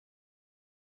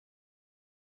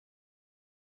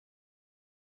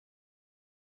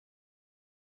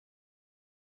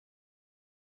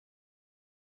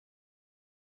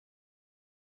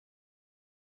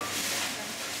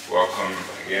welcome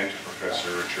again to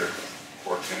Professor Richard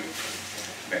Horton.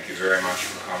 Thank you very much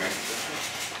for coming,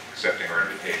 accepting our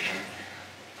invitation.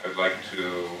 I'd like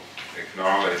to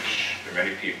acknowledge there are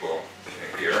many people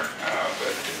here,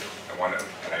 but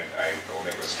I will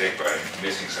make a mistake by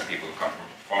missing some people who come from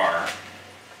far,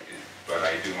 but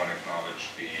I do want to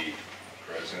acknowledge the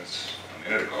presence a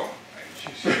minute ago.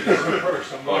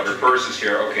 Well, her purse is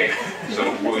here. Okay. So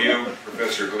will you,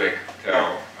 Professor Glick,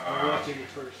 tell? I'm watching it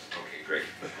first. Okay, great.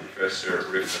 Professor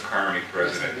Rick Zakarmi,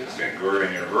 president of Ben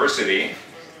Gurion University,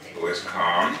 who has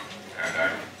come, and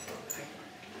I'll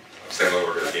say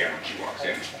hello to her again when she walks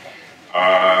in.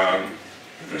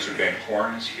 Professor Ben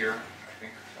Horn is here, I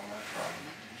think, somewhere from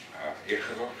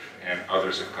Ichilov, and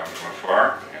others have come from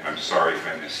afar. And I'm sorry if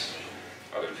I miss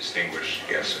other distinguished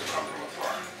guests who have come from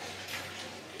afar.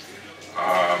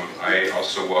 I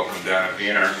also welcome Dana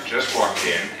Wiener, who just walked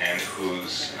in and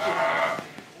who's, I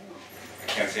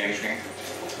can't say anything?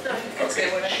 Okay,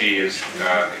 she is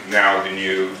now the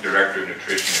new Director of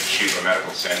Nutrition at Shiva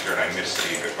Medical Center, and I missed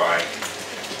the goodbye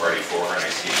party for her, and I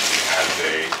see she has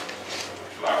a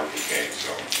flower bouquet,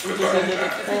 so good luck with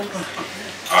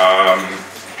that.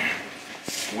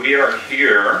 We are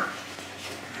here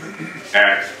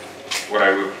at what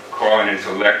I would call an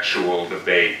intellectual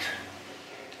debate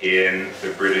in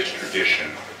the British tradition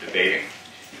of debating.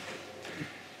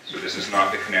 So this is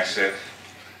not the Knesset,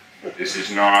 this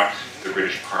is not the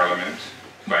British Parliament.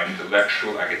 By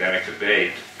intellectual academic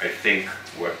debate, I think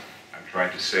what I'm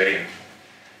trying to say, and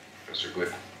Professor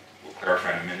Glick will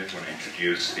clarify in a minute when I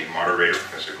introduce the moderator,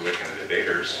 Professor Glick, and the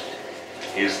debaters,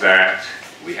 is that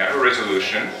we have a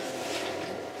resolution,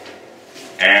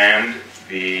 and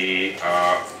the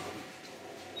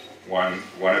one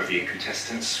of the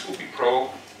contestants will be pro,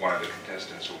 one of the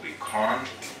contestants will be con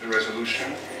the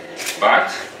resolution,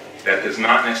 but that does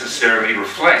not necessarily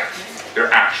reflect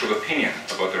their actual opinion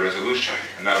about the resolution.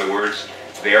 In other words,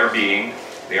 they are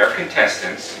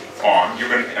contestants on,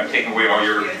 I'm taking away all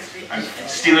your, I'm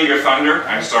stealing your thunder,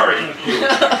 I'm sorry.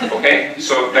 Okay,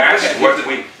 so that's what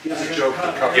we, give a joke,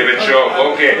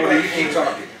 okay.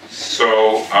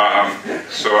 So, I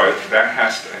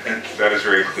think that is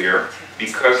very clear.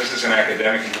 Because this is an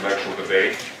academic intellectual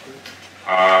debate,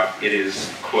 it is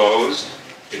closed.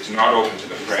 It's not open to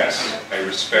the press. I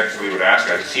respectfully would ask,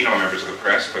 I see no members of the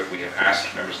press, but we have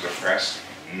asked members of the press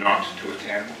not to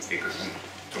attend because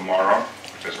tomorrow,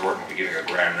 Professor Horton will be giving a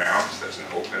grand round, so that's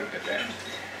an open event.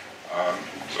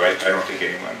 So I don't think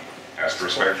anyone has to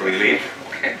respectfully leave,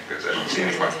 okay, because I don't see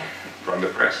anyone from the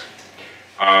press.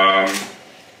 I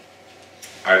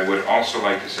would also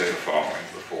like to say the following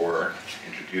before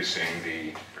introducing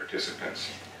the participants.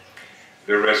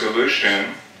 The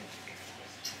resolution,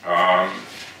 either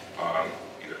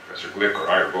Professor Glick or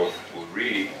I or both will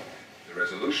read the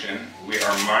resolution. We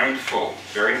are mindful,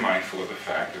 very mindful of the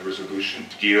fact the resolution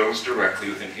deals directly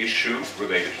with an issue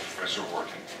related to Professor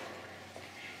Horton.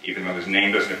 Even though his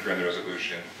name doesn't appear in the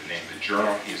resolution, the name of the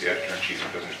journal, he's the editor-in-chief,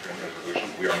 and doesn't appear in the resolution,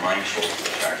 we are mindful of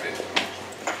the fact that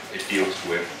it deals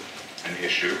with an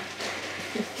issue.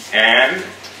 And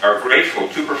are grateful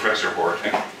to Professor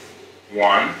Horton,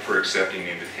 one, for accepting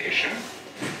the invitation,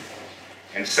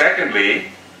 and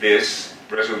secondly, this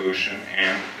resolution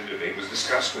and the debate was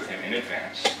discussed with him in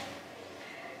advance,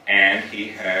 and he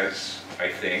has, I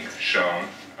think, shown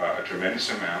a tremendous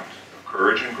amount of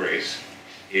courage and grace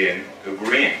in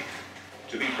agreeing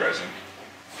to be present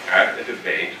at a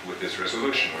debate with this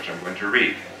resolution, which I'm going to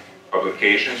read.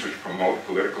 Publications which promote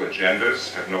political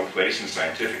agendas have no place in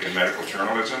scientific and medical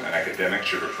journalism, and academics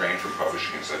should refrain from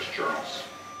publishing in such journals.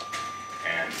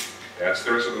 And that's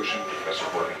the resolution. Professor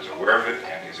Horton is aware of it,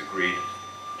 and he's agreed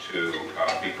to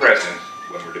be present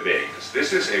when we're debating this.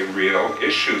 This is a real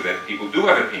issue that people do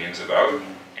have opinions about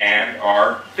and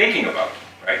are thinking about,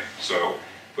 right? So,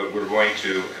 but we're going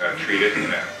to treat it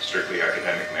in a strictly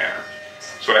academic manner.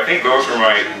 So I think those are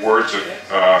my words of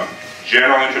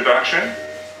general introduction.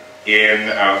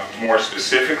 More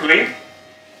specifically,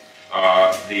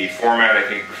 the format I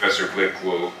think Professor Glick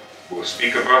will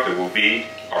speak about. There will be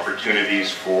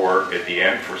opportunities at the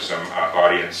end for some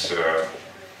audience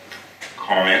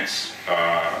comments,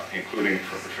 including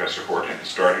from Professor Horton,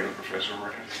 starting with Professor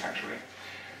Horton, actually.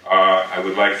 I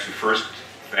would like to first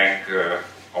thank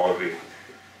all of the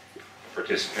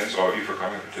participants, all of you for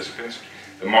coming, participants.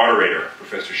 The moderator,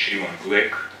 Professor Shimon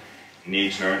Glick,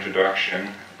 needs no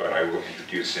introduction, but I will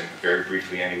introduce him very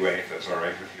briefly anyway, if that's all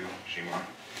right with you, Shimon.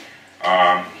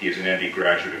 He is an ND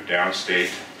graduate of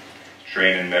Downstate,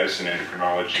 trained in medicine and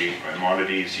endocrinology,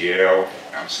 Maimonides, Yale,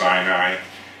 Mount Sinai.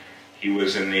 He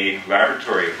was in the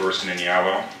laboratory of Burson and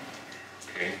Yallow.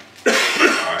 Okay,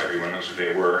 everyone knows who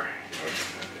they were. You know,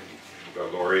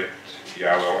 Nobel laureate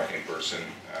Diallo, I think Burson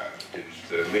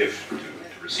didn't live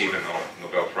to receive a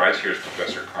Nobel Prize. Here's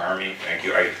Professor Carmi. Thank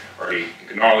you. I already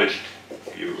acknowledged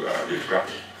you, Rivka.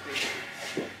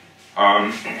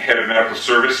 Head of medical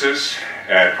services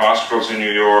at hospitals in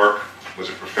New York, was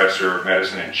a professor of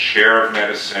medicine and chair of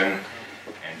medicine,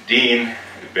 and dean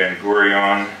at Ben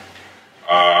Gurion,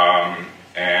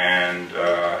 and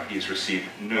he's received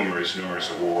numerous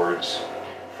awards.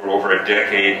 For over a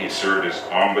decade, he served as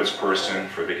ombudsperson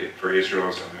for Israel.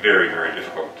 It's a very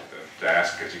difficult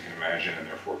task, as you can imagine, and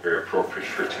therefore very appropriate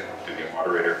for to be a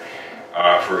moderator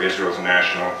for Israel's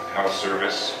National Health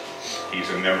Service. He's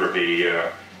a member of the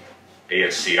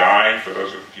ASCI, for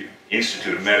those of you,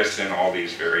 Institute of Medicine, all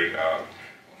these very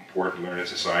important learned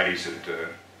societies that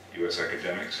U.S.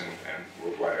 academics and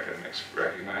worldwide academics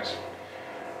recognize.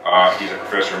 He's a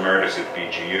professor emeritus at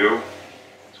BGU.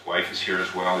 His wife is here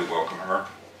as well. We welcome her.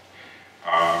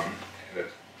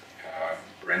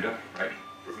 Brenda, right?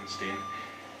 Rubenstein.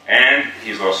 And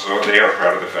he's also, they are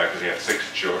proud of the fact that they have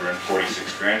 6 children,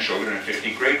 46 grandchildren, and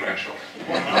 50 great-grandchildren.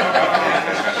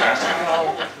 That's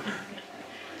fantastic.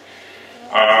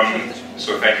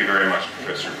 So thank you very much,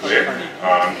 Professor Glick.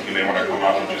 You may want to come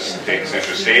up and just take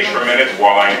center stage for a minute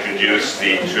while I introduce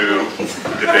the 2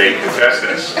 debate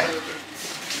contestants.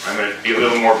 I'm going to be a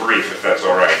little more brief, if that's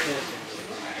all right.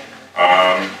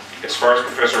 As far as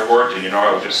Professor Horton,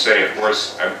 I will just say, of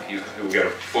course, he will get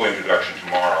a full introduction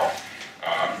tomorrow.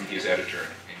 He's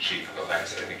editor-in-chief of the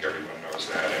Lancet. I think everyone knows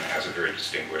that, and has a very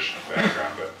distinguished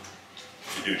background, but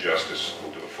to do justice,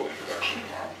 we'll do a full introduction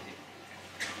tomorrow.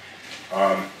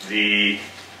 The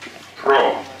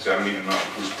pro, so I don't even know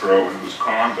who's pro and who's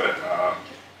con, but let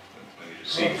me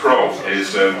just see. Pro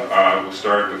is, we'll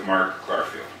start with Mark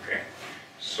Clarfield, okay?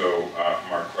 So,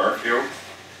 Mark Clarfield,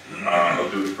 I'll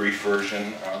do the brief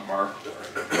version, Mark.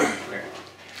 Okay.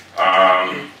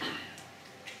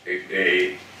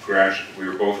 We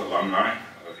were both alumni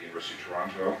of the University of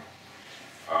Toronto.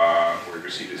 We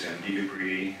received his MD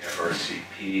degree at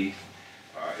RCP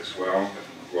as well at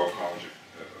the Royal College of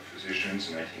Physicians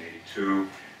in 1982,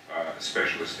 a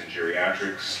specialist in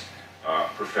geriatrics,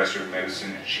 professor of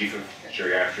medicine and chief of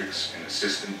geriatrics and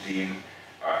assistant dean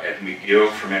at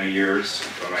McGill for many years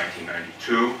until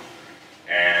 1992,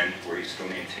 and where he still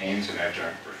maintains an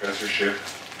adjunct professorship.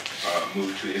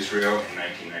 Moved to Israel in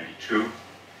 1992.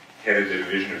 Headed the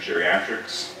Division of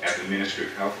Geriatrics at the Ministry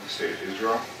of Health of the State of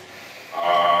Israel,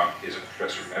 is a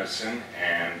professor of medicine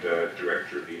and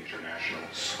director of the International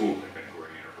School at Ben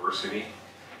Gurion University,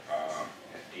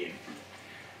 dean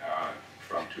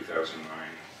from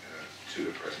 2009 to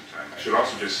the present time. I should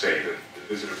also just say that the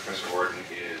visit of Professor Horton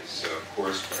is, of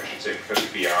course, I should say Professor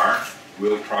BR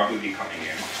will probably be coming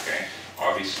in, okay?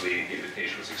 Obviously, the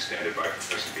invitation was extended by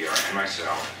Professor BR and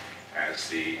myself as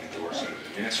the endorsement of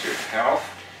the Ministry of Health,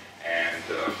 and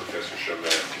Professor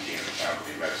Chalet, Dean of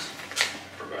Faculty of Medicine. I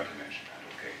forgot to mention that,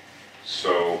 okay.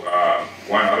 So,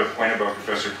 one other point about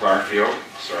Professor Clarfield,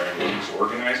 sorry I'm a little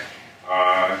disorganized,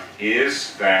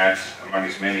 is that among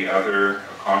his many other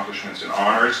accomplishments and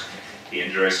honors, he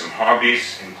enjoys some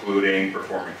hobbies, including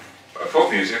performing folk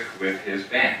music with his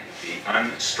band, the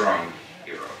Unstrung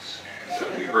Heroes.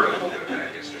 And we heard a little bit of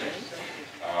that yesterday.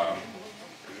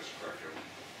 Professor Clarfield.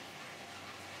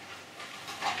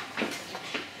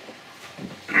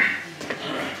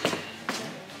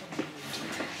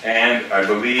 And I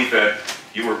believe that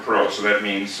you were pro, so that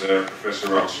means Professor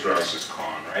Rael Strous is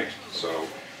con, right? So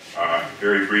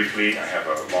very briefly, I have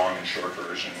a long and short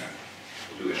version.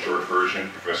 We'll do the short version.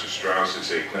 Professor Strous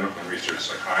is a clinical and research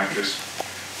psychiatrist,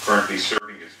 currently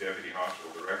serving as Deputy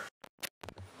Hospital Director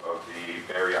of the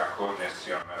Ber Yaakov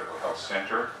Ness-Zion Medical Health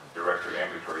Center, Director of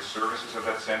Ambulatory Services of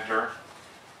that center.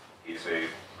 He's a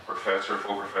professor,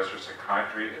 full professor of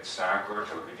psychiatry at Sackler,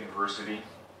 Tel Aviv University.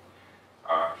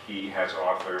 He has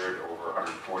authored over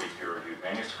 140 peer-reviewed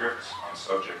manuscripts on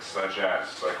subjects such as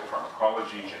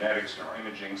psychopharmacology, genetics,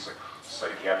 neuroimaging,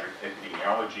 psychiatric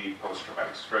epidemiology,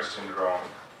 post-traumatic stress syndrome,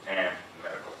 and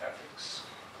medical ethics.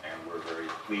 And we're very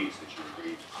pleased that you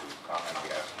agreed to come and we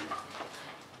asked you.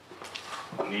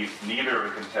 Neither of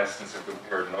the contestants have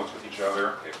compared notes with each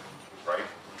other, right?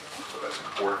 So that's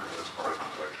important as part of the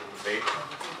intellectual debate.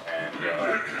 And I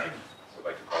would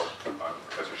like to call on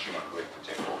Professor Shimon Glick to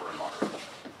take over and moderate.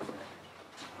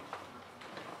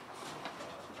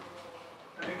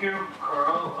 Thank you,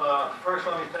 Carl. First,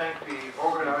 let me thank the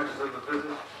organizers of the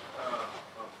visit of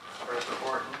Professor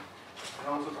Horton, and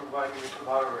also for inviting me to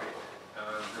moderate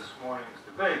this morning's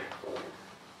debate.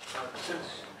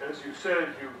 Since, as you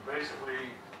said, you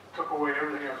basically took away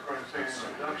everything I was going to say in the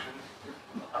introduction,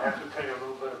 I have to tell you a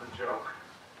little bit of a joke,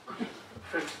 which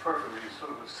fits perfectly,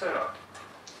 sort of a setup.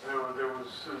 there was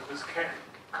this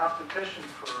competition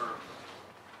for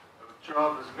a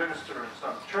job as minister in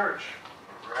some church,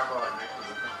 rabbi,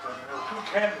 there were two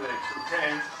candidates who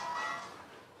came,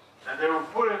 and they were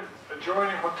put in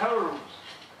adjoining hotel rooms.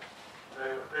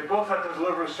 They both had to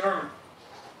deliver a sermon.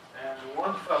 And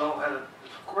one fellow had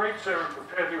this great sermon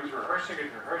prepared. He was rehearsing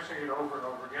it over and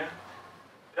over again.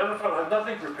 The other fellow had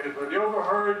nothing prepared, but he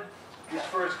overheard this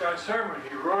first guy's sermon.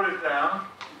 He wrote it down.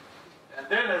 And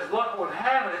then, as luck would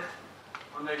have it,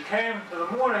 when they came to the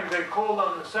morning, they called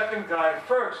on the second guy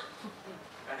first.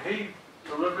 And he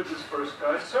delivered this first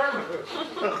guy's sermon.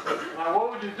 Now,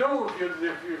 what would you do if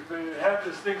you had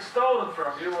this thing stolen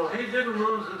from you? Well, he didn't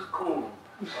lose his cool,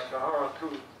 like the horror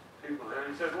two people there.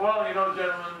 He said, well, you know,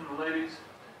 gentlemen and ladies,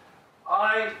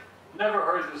 I never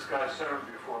heard this guy's sermon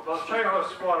before, but I'll show you how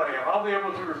smart I am. I'll be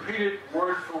able to repeat it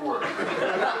word for word.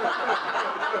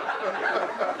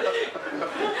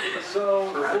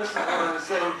 So this is what I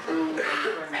say to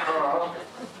Carl.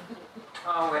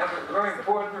 We have a very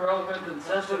important, relevant, and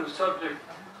sensitive subject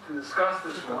to discuss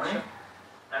this morning,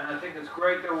 and I think it's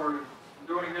great that we're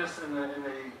doing this in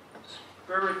a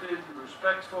spirited,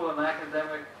 respectful, and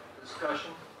academic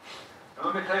discussion. And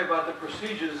let me tell you about the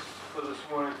procedures for this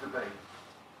morning's debate.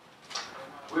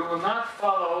 We will not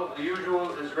follow the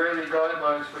usual Israeli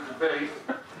guidelines for debate,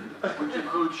 which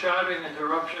include shouting,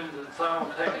 interruptions, and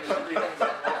simultaneous speaking.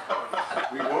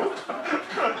 We won't?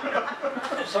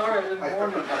 I'm sorry, I didn't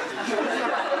warn you about this.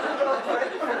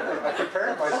 I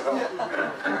prepared myself.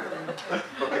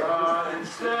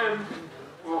 Instead,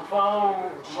 we'll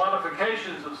follow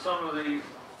modifications of some of the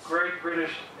great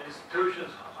British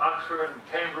institutions, Oxford and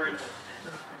Cambridge.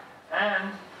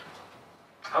 And,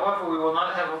 however, we will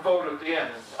not have a vote at the end.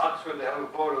 In Oxford, they have a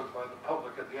vote by the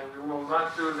public at the end. We will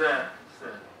not do that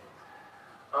instead.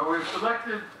 We've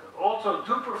selected also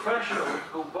two professionals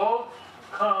who both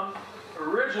come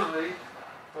originally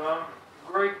from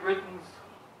Great Britain's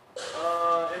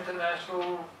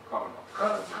international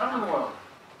Commonwealth,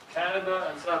 Canada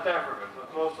and South Africa.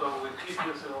 But also, we keep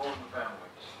this in all of the families.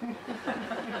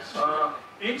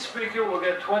 Each speaker will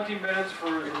get 20 minutes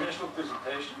for his initial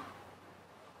presentation,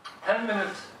 10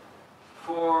 minutes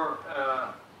for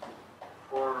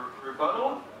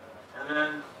rebuttal, and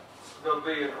then there'll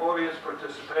be an audience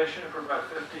participation for about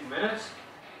 15 minutes,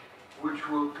 which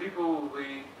people will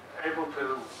be able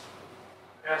to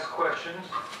ask questions,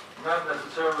 not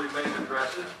necessarily make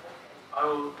addresses. I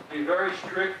will be very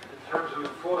strict in terms of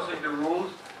enforcing the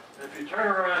rules. And if you turn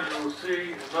around, you will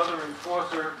see another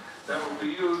enforcer that will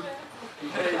be used in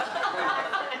case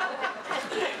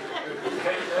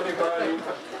anybody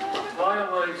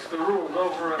violates the rules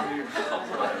over on the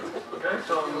outside. Okay,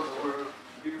 so we'll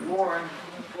be warned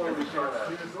before we start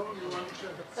out.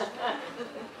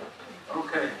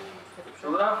 Okay,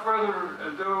 so without further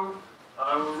ado,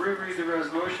 I will reread the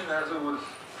resolution as it was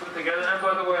put together. And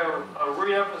by the way, I'll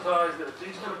re-emphasize that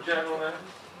these two gentlemen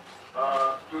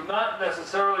do not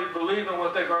necessarily believe in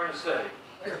what they're going to say.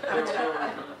 They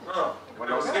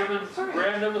were given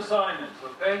random assignments,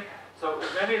 okay? So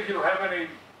if any of you have any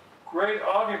great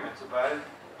arguments about it,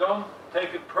 don't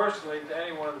take it personally to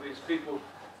any one of these people.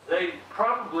 They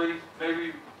probably may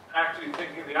be actually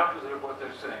thinking the opposite of what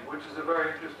they're saying, which is a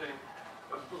very interesting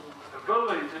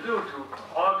ability to do, to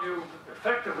argue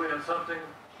effectively on something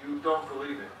you don't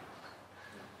believe in.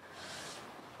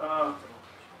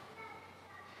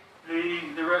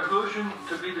 The resolution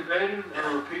to be debated, and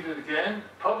I'll repeat it again,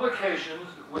 publications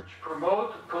which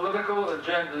promote political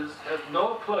agendas have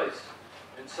no place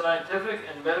in scientific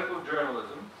and medical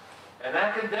journalism, and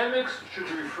academics should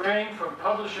refrain from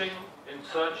publishing in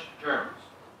such journals.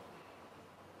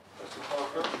 Mr.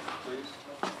 Clarfield, please.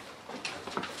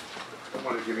 I don't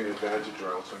want to give you an advantage of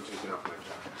journal, so I'm taking up my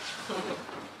time.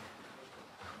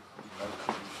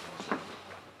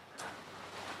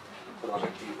 Put on the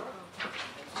keyboard.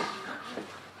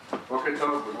 Okay,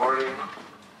 so good morning.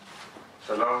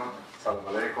 Shalom. Salam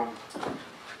alaikum.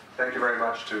 Thank you very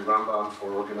much to Rambam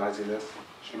for organizing this.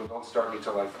 Shimon, don't start me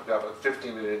till I have a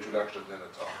 15-minute introduction, then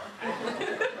it's all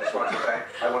right.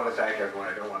 I want to thank everyone.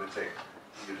 I don't want to take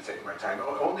you to take my time.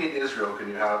 Only in Israel can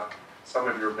you have some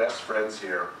of your best friends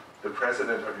here, the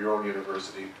president of your own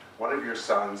university, one of your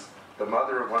sons, the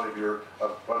mother of one of your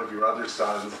other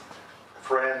sons,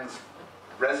 friends,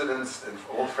 residents and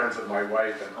old friends of my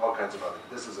wife, and all kinds of other.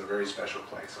 This is a very special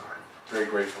place, and I'm very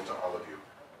grateful to all of you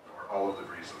for all of the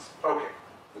reasons. Okay,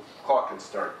 the clock can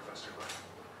start, Mr. Glick.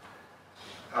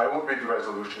 I won't read the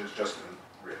resolution, it's just been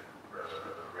read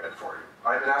for you.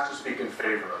 I've been asked to speak in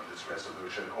favor of this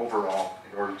resolution. Overall,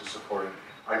 in order to support it,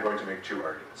 I'm going to make two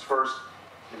arguments. First,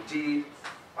 indeed,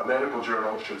 a medical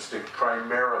journal should stick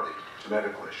primarily to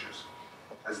medical issues.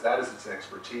 as that is its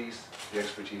expertise, the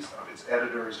expertise of its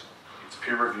editors, its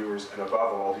peer reviewers, and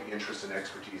above all, the interest and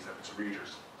expertise of its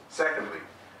readers. Secondly,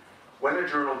 when a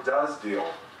journal does deal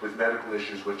with medical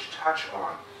issues which touch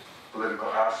on political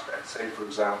aspects, say, for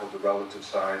example, the relative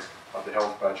size of the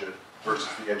health budget versus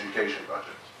the education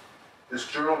budget, this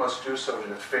journal must do so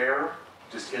in a fair,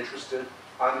 disinterested,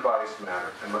 unbiased manner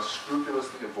and must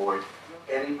scrupulously avoid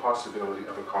any possibility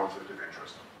of a conflict of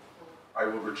interest. I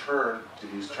will return to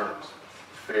these terms: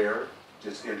 fair,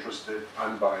 disinterested,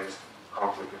 unbiased,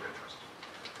 conflict of interest.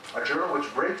 A journal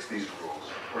which breaks these rules,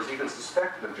 or is even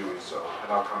suspected of doing so,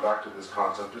 and I'll come back to this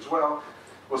concept as well,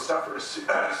 will suffer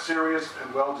a serious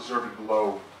and well-deserved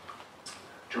blow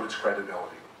to its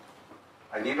credibility.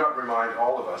 I need not remind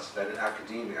all of us that in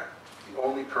academia, the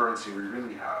only currency we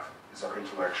really have is our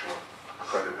intellectual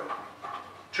credibility.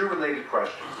 Two related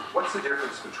questions. What's the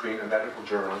difference between a medical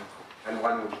journal and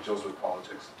one which deals with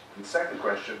politics? And the second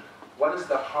question, what is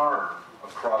the harm of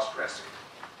cross-dressing?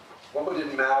 What would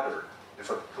it matter if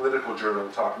a political journal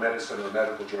talked medicine or a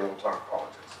medical journal talked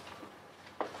politics?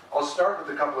 I'll start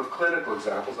with a couple of clinical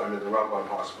examples. I'm in the Rambam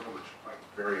Hospital, which I'm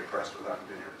very impressed with. I haven't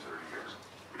been here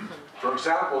in 30 years. For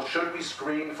example, should we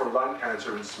screen for lung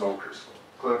cancer in smokers?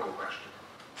 Clinical question.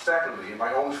 Secondly, in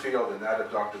my own field and that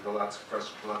of Dr.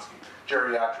 Professor Gillespie,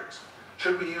 geriatrics,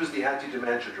 should we use the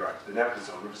anti-dementia drugs, the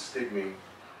neprazole, rivastigmine,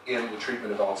 in the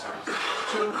treatment of Alzheimer's?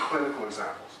 Two clinical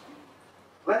examples.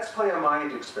 Let's play a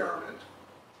mind experiment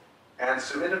and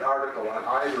submit an article on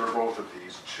either or both of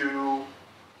these to,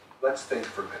 let's think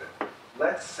for a minute.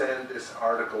 Let's send this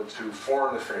article to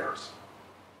Foreign Affairs.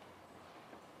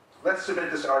 Let's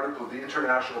submit this article to the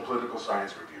International Political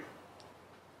Science Review.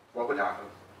 What would happen?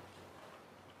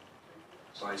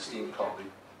 So my esteemed colleague,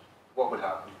 what would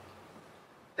happen?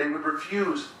 They would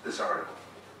refuse this article.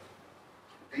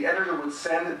 The editor would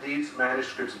send these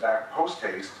manuscripts back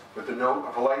post-haste with a note,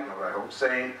 a polite note, I hope,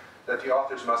 saying that the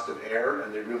authors must have erred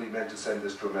and they really meant to send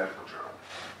this to a medical journal.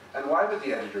 And why would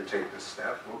the editor take this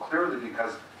step? Well, clearly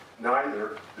because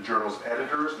neither the journal's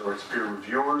editors nor its peer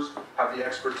reviewers have the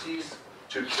expertise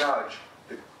to judge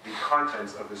the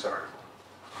contents of this article.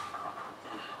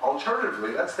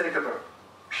 Alternatively, let's think of a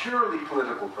purely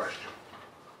political question,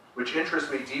 which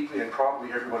interests me deeply and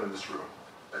probably everyone in this room.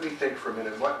 Let me think for a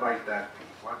minute, what might that be?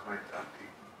 What might that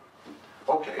be?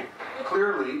 Okay,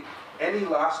 clearly, any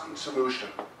lasting solution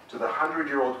to the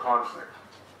 100-year-old conflict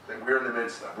that we're in the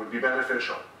midst of would be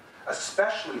beneficial,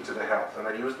 especially to the health, and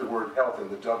I use the word health in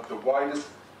the widest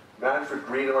Manfred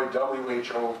Greenoy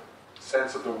WHO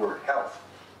sense of the word, health.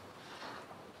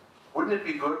 Wouldn't it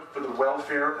be good for the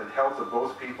welfare and health of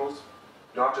both peoples,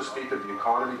 not to speak of the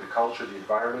economy, the culture, the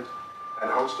environment, and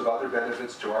a host of other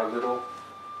benefits to our little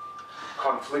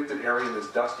conflicted area in this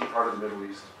dusty part of the Middle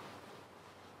East?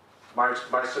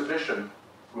 My submission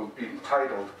will be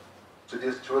titled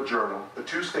to a journal, "The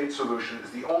Two-State Solution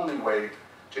is the Only Way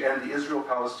to End the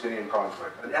Israel-Palestinian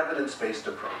Conflict, an Evidence-Based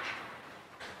Approach."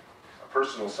 A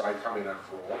personal side coming out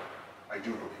of role, I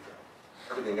do believe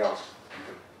that. Everything else you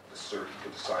can assert, you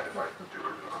can decide if I can do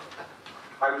it or not.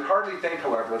 I would hardly think,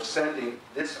 however, of sending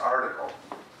this article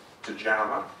to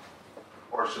JAMA,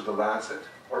 or to the Lancet,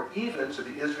 or even to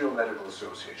the Israel Medical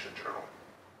Association Journal.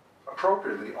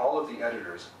 Appropriately, all of the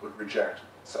editors would reject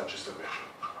such a submission.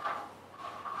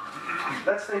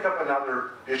 Let's think up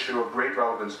another issue of great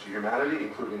relevance to humanity,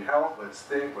 including health. Let's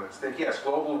think. Yes,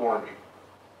 global warming.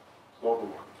 Global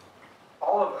warming.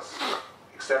 All of us,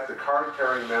 except the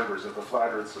card-carrying members of the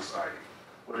Flat Earth Society,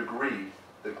 would agree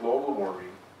that global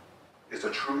warming is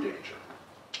a true danger,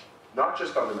 not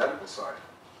just on the medical side,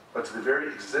 but to the very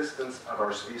existence of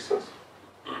our species.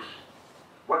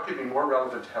 What could be more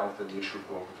relevant to health than the issue of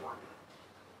global warming?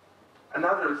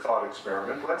 Another thought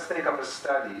experiment, let's think of a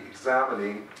study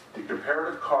examining the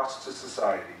comparative costs to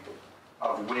society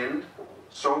of wind,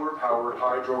 solar power,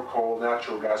 hydro, coal,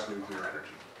 natural gas, nuclear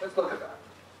energy. Let's look at that.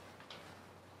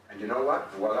 And you know what?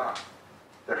 Voila.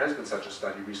 There has been such a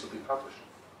study recently published.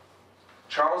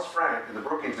 Charles Frank in the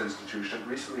Brookings Institution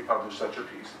recently published such a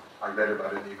piece. I read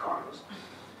about it in The Economist.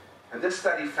 And this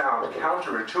study found,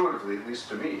 counterintuitively, at least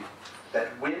to me,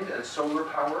 that wind and solar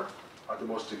power are the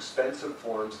most expensive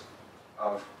forms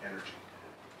of energy,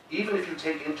 even if you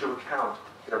take into account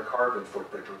their carbon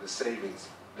footprint or the savings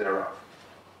thereof.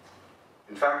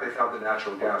 In fact, they found that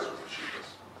natural gas was the cheapest.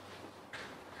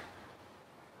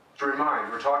 To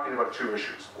remind, we're talking about two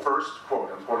issues. First,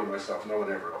 quote, I'm quoting myself, no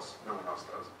one else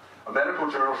does. A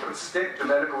medical journal should stick to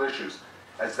medical issues,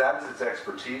 as that is its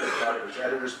expertise, that of its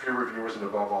editors, peer reviewers, and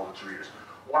above all, its readers.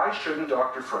 Why shouldn't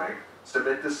Dr. Frank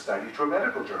submit this study to a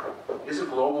medical journal?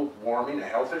 Isn't global warming a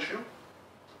health issue?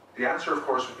 The answer, of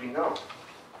course, would be no.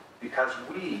 because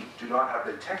we do not have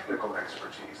the technical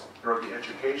expertise nor the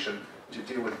education to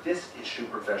deal with this issue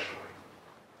professionally.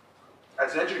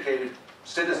 As educated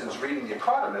citizens reading The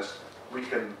Economist, we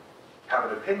can have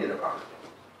an opinion about it.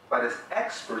 But as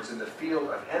experts in the field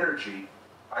of energy,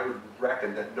 I would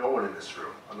reckon that no one in this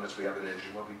room, unless we have an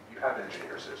engineer, well, you have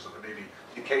engineers here, so there may be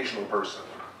the occasional person,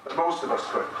 but most of us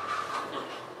couldn't.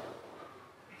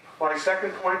 My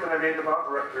second point that I made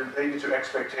about relating to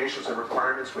expectations and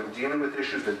requirements when dealing with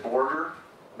issues that border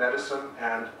medicine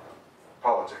and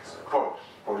politics. Quote,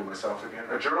 quoting myself again,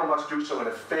 a journal must do so in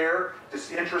a fair,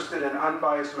 disinterested, and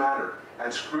unbiased manner,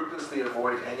 and scrupulously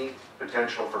avoid any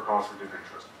potential for conflict of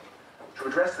interest. To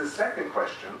address the second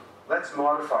question, let's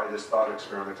modify this thought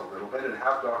experiment a little bit and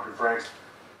have Dr. Frank's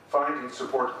findings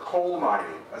support coal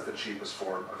mining as the cheapest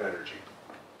form of energy.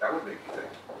 That would make you think.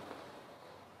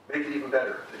 Make it even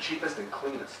better, the cheapest and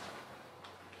cleanest.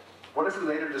 What if we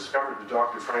later discovered that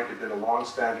Dr. Frank had been a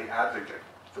long-standing advocate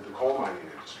for the coal mining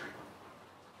industry?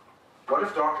 What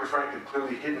if Dr. Frank had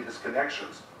clearly hidden his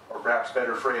connections, or perhaps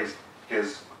better phrased,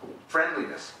 his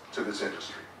friendliness to this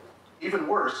industry? Even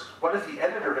worse, what if the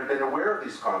editor had been aware of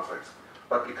these conflicts,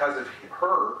 but because of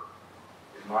her,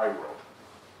 in my world,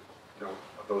 you know,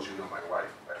 of those who know my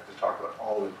wife, I have to talk about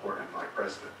all important, my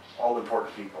president, all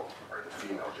important people are the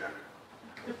female gender.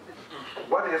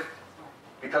 What if,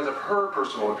 because of her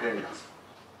personal opinions,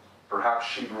 perhaps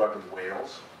she grew up in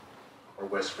Wales or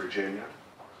West Virginia,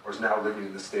 or is now living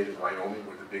in the state of Wyoming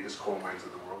where the biggest coal mines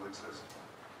of the world exist.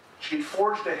 She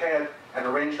forged ahead and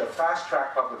arranged a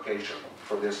fast-track publication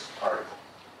for this article.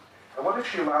 And what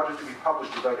if she allowed it to be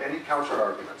published without any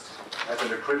counter-arguments, as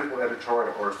in a critical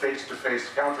editorial or a face-to-face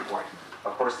counterpoint?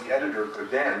 Of course, the editor could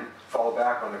then fall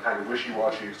back on the kind of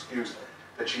wishy-washy excuse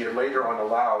that she had later on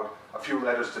allowed a few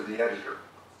letters to the editor,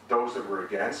 those that were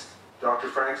against Dr.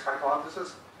 Frank's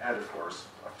hypothesis, and of course,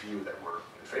 a few that were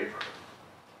in favor of it.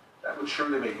 That would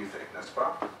surely make you think, n'est-ce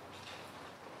pas?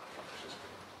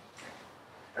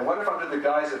 And what if under the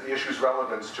guise of the issue's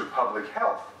relevance to public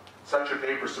health, such a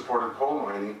paper supported coal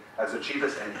mining as the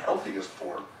cheapest and healthiest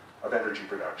form of energy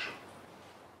production?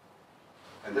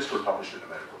 And this were published in a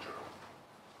medical journal.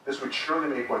 This would surely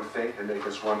make one think and make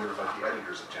us wonder about the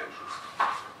editor's intentions.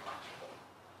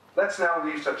 Let's now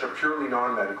leave such a purely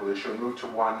non-medical issue and move to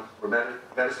one where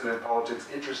medicine and politics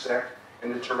intersect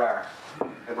and interact,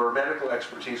 and where medical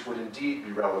expertise would indeed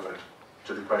be relevant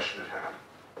to the question at hand.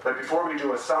 But before we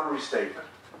do a summary statement,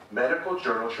 medical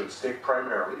journals should stick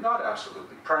primarily, not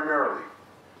absolutely, primarily,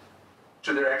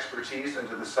 to their expertise and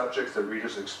to the subjects that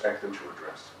readers expect them to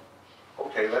address.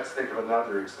 Okay, let's think of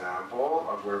another example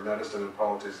of where medicine and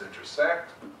politics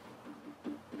intersect.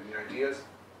 Any ideas?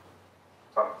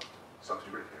 Oh,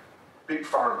 something right here. Big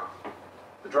Pharma,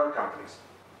 the drug companies.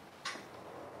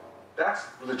 That's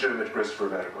legitimate risk for a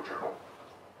medical journal.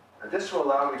 And this will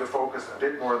allow me to focus a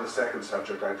bit more on the second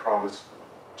subject I promised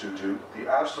to do,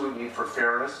 the absolute need for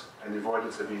fairness and the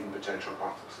avoidance of even potential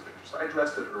conflicts of interest. I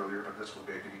addressed it earlier, but this will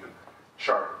make it even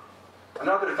sharper.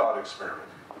 Another thought experiment.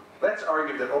 Let's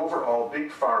argue that overall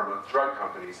big pharma, drug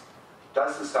companies,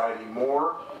 does society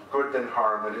more good than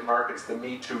harm when it markets the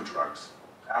Me Too drugs.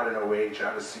 Add an OH,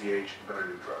 add a CH, you got a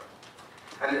new drug.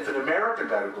 And if an American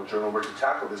medical journal were to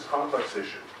tackle this complex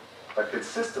issue, but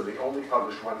consistently only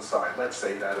publish one side, let's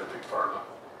say that of big pharma,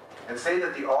 and say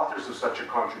that the authors of such a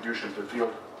contribution to the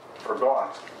field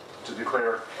forgot to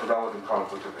declare a relevant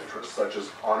conflict of interest, such as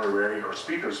honorary or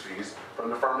speaker's fees from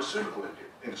the pharmaceutical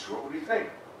industry, what would you think?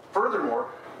 Furthermore,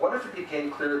 what if it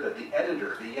became clear that the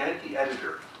editor, the Yankee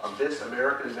editor of this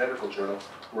American medical journal,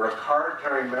 were a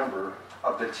card-carrying member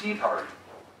of the Tea Party,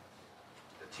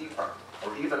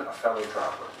 or even a fellow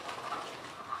traveler?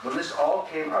 When this all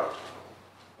came out,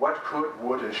 what could,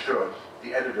 would, and should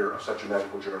the editor of such a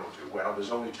medical journal do? Well,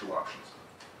 there's only two options.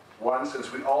 One,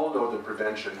 since we all know that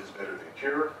prevention is better than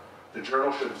cure, the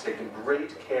journal should have taken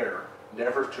great care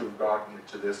never to have gotten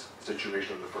into this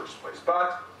situation in the first place.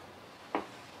 But,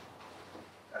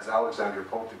 as Alexander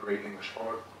Pope, the great English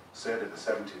poet, said in the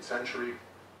 17th century,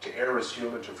 to err is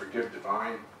human, to forgive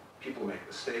divine. People make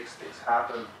mistakes, things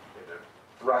happen. In the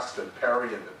thrust and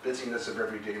parry and the busyness of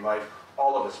everyday life,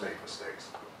 all of us make mistakes.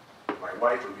 My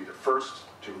wife would be the first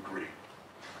to agree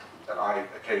that I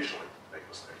occasionally make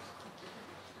mistakes.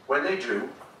 When they do,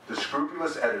 the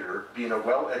scrupulous editor, being a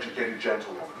well-educated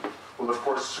gentlewoman, will of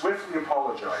course swiftly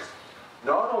apologize.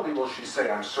 Not only will she say,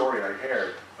 I'm sorry I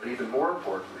erred, but even more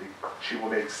importantly, she will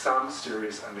make some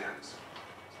serious amends.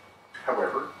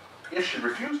 However, if she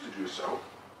refused to do so,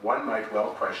 one might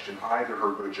well question either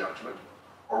her good judgment,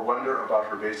 or wonder about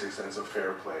her basic sense of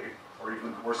fair play, or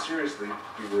even more seriously,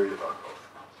 be worried about both.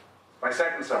 My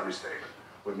second summary statement,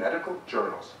 when medical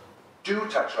journals do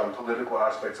touch on political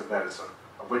aspects of medicine,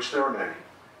 of which there are many,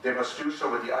 they must do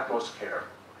so with the utmost care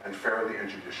and fairly and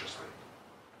judiciously.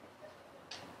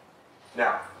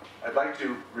 Now, I'd like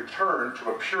to return to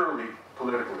a purely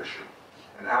political issue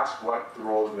and ask what the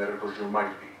role of the medical journal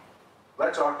might be.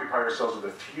 Let's occupy ourselves with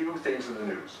a few things in the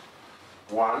news.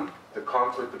 1, the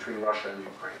conflict between Russia and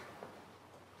Ukraine.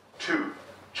 2,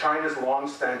 China's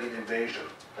long-standing invasion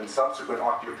and subsequent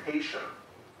occupation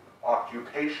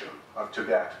of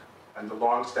Tibet and the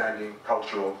long-standing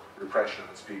cultural repression of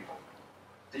its people.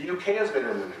 The UK has been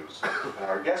in the news, and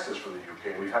our guest is from the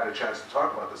UK, and we've had a chance to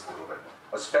talk about this a little bit,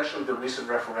 especially the recent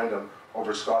referendum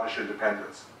over Scottish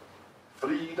independence.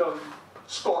 Freedom,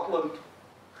 Scotland,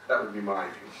 that would be my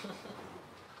view.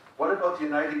 What about the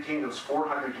United Kingdom's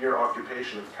 400-year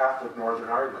occupation of Catholic Northern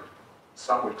Ireland?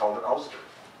 Some would call it Ulster,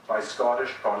 by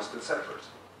Scottish Protestant settlers.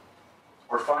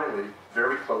 Or finally,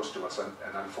 very close to us, and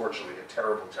unfortunately a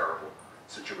terrible, terrible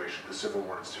situation, the civil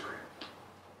war in Syria.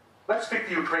 Let's pick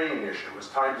the Ukrainian issue, as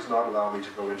time does not allow me to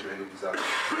go into any of these other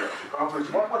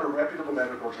conflicts. What would a reputable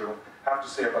medical journal have to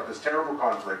say about this terrible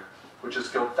conflict, which has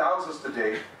killed thousands to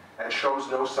date and shows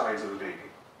no signs of abating?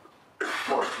 Of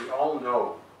course, we all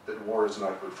know that war is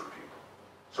not good for people.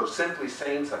 So simply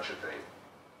saying such a thing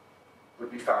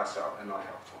would be facile and not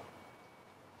helpful.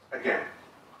 Again,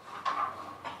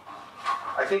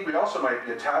 I think we also might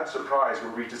be a tad surprised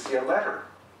were we to see a letter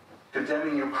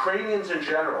condemning Ukrainians in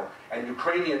general and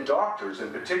Ukrainian doctors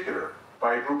in particular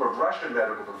by a group of Russian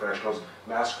medical professionals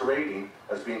masquerading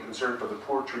as being concerned for the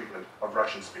poor treatment of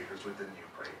Russian speakers within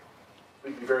Ukraine.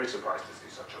 We'd be very surprised to see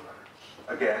such a letter.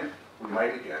 Again, we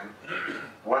might again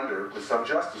wonder with some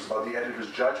justice about the editor's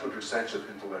judgment or sense of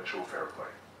intellectual fair play.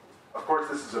 Of course,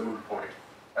 this is a moot point.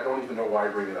 I don't even know why I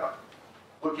bring it up.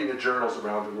 Looking at journals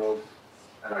around the world,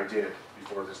 and I did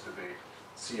before this debate,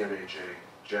 CMAJ,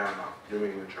 JAMA, New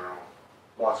England Journal,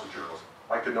 lots of journals,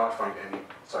 I could not find any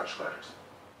such letters.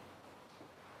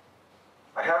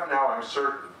 I have now, I'm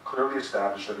certain, clearly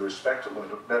established that a respectable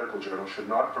medical journal should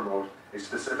not promote a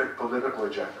specific political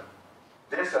agenda.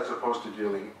 This as opposed to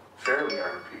dealing fairly, I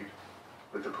repeat,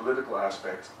 with the political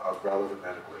aspects of relevant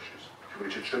medical issues, to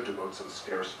which it should devote some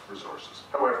scarce resources.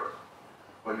 However,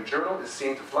 when a journal is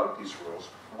seen to flout these rules,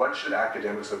 what should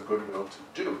academics of goodwill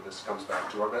to do? This comes back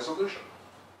to our resolution.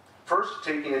 First,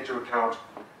 taking into account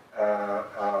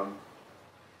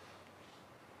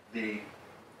the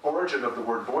origin of the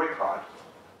word boycott,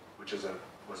 which was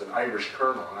an Irish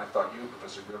kernel, and I thought you,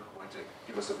 Professor Glick, were going to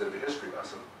give us a bit of a history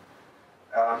lesson.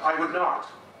 I would not.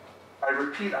 I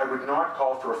repeat, I would not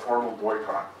call for a formal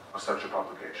boycott of such a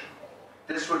publication.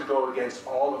 This would go against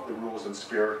all of the rules and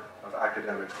spirit of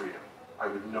academic freedom. I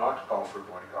would not call for a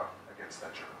boycott against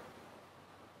that journal.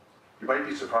 You might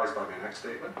be surprised by my next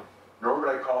statement, nor would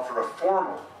I call for a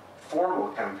formal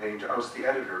campaign to oust the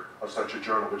editor of such a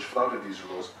journal which flouted these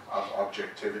rules of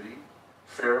objectivity,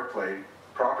 fair play,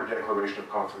 proper declaration of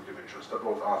conflict of interest of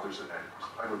both authors and editors.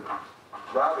 I would not.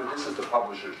 Rather, this is the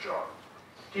publisher's job.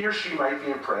 He or she might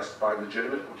be impressed by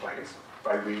legitimate complaints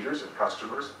by readers and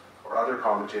customers or other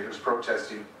commentators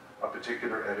protesting a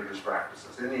particular editor's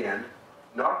practices. In the end,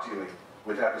 not dealing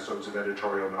with episodes of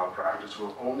editorial malpractice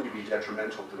will only be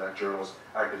detrimental to that journal's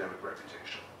academic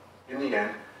reputation. In the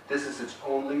end, this is its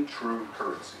only true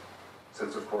currency,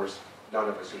 since, of course, none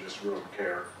of us in this room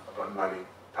care about money,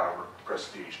 power,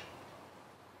 prestige.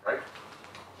 Right?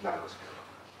 None of us care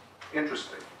about that.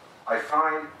 Interesting. I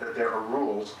find that there are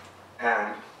rules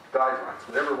and guidelines.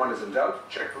 Whenever one is in doubt,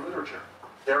 check the literature.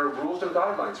 There are rules and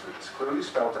guidelines for this, clearly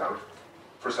spelled out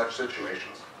for such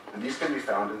situations. And these can be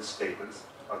found in the statements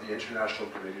of the International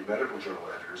Committee of Medical Journal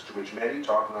Editors, to which many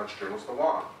top-notch journals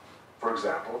belong. For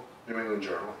example, New England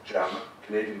Journal, JAMA,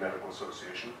 Canadian Medical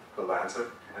Association, the Lancet,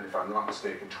 and if I'm not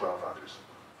mistaken, 12 others.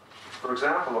 For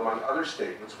example, among other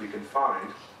statements, we can find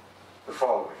the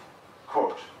following,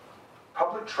 quote,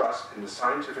 public trust in the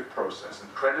scientific process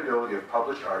and credibility of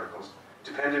published articles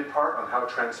depend in part on how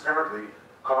transparently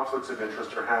conflicts of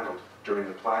interest are handled during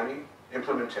the planning,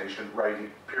 implementation,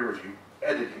 writing, peer review,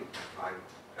 editing, I'm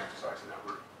emphasizing that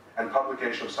word, and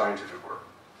publication of scientific work.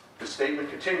 The statement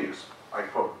continues, I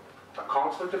quote, a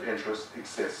conflict of interest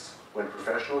exists when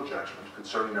professional judgment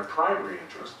concerning a primary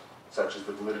interest, such as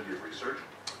the validity of research,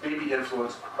 may be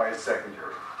influenced by a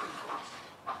secondary influence.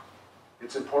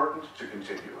 It's important to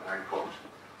continue, and I quote,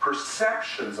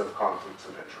 perceptions of conflicts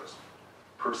of interest,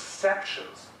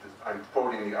 perceptions, I'm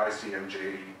quoting the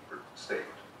ICMJE statement,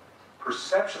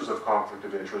 perceptions of conflict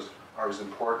of interest are as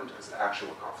important as actual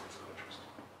conflicts of interest.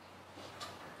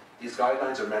 These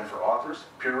guidelines are meant for authors,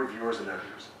 peer reviewers, and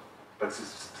editors, but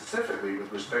specifically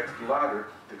with respect to the latter,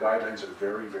 the guidelines are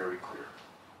very, very clear.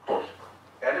 Quote,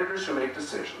 editors who make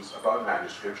decisions about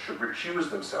manuscripts should recuse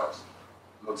themselves.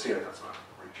 Let's see if that's not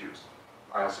recuse.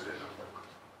 I also didn't know that.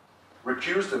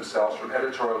 Recuse themselves from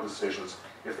editorial decisions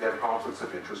if they have conflicts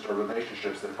of interest or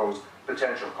relationships that pose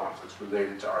potential conflicts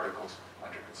related to articles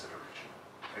under consideration.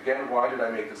 Again, why did I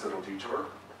make this little detour?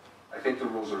 I think the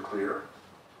rules are clear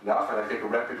enough, and I think a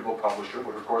reputable publisher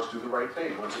would, of course, do the right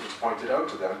thing once it was pointed out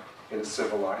to them in a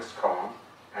civilized, calm,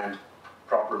 and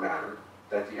proper manner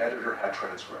that the editor had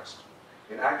transgressed.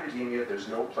 In academia, there's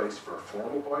no place for a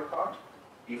formal boycott,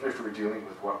 even if we're dealing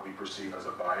with what we perceive as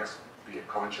a bias, be it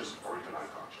conscious or even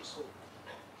unconscious.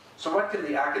 So what can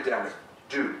the academic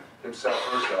do, himself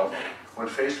or herself, when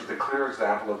faced with a clear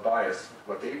example of bias,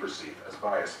 what they perceive as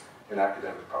bias in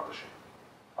academic publishing?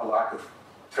 A lack of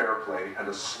fair play and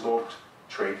a sloped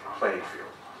trade playing field.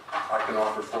 I can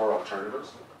offer 4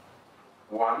 alternatives.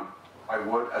 1, I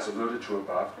would, as alluded to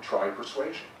above, try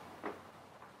persuasion.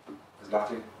 There's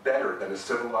nothing better than a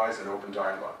civilized and open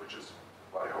dialogue, which is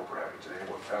what I hope we're having today and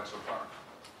what we've had so far.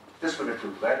 This would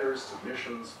include letters,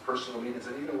 submissions, personal meetings,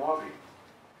 and even lobbying.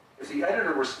 If the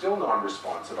editor were still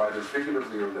non-responsive, either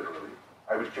figuratively or literally,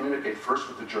 I would communicate first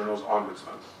with the journal's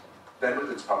ombudsman, then with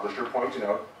its publisher, pointing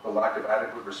out the lack of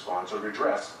adequate response or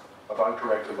redress of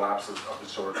uncorrected lapses of the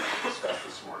sort discussed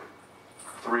this morning.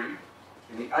 3,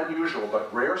 in the unusual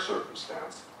but rare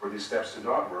circumstance where these steps did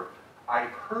not work, I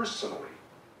personally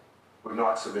would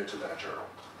not submit to that journal,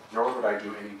 nor would I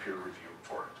do any peer review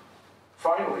for it.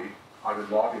 Finally, I would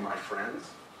lobby my friends,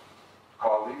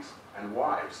 colleagues, and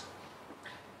wives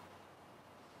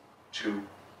to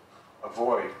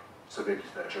avoid submitting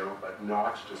to that journal, but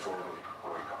not to formally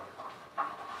boycott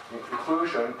it. In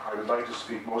conclusion, I would like to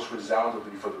speak most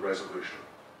resoundingly for the resolution,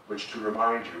 which, to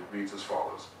remind you, reads as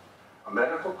follows. A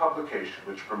medical publication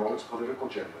which promotes political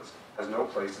agendas has no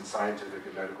place in scientific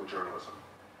and medical journalism,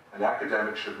 and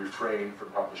academics should refrain from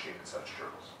publishing in such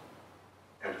journals.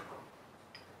 End of quote.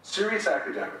 Serious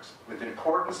academics with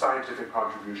important scientific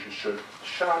contributions should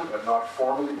shun but not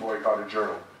formally boycott a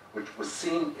journal which was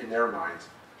seen in their minds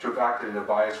to have acted in a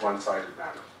biased, one-sided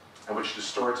manner, and which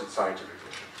distorts its scientific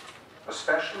mission,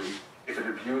 especially if it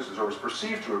abuses or is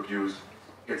perceived to abuse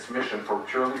its mission for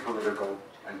purely political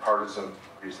and partisan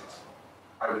reasons.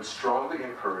 I would strongly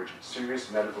encourage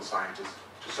serious medical scientists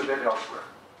to submit elsewhere,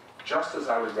 just as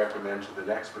I would recommend to the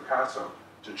next Picasso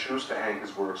to choose to hang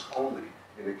his works only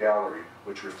in a gallery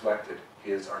which reflected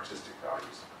his artistic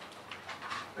values.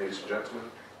 Ladies and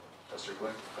gentlemen, Professor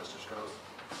Glick, Professor Strous,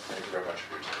 thank you very much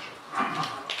for your attention.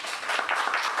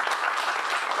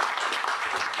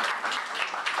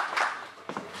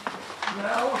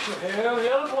 Now we shall hear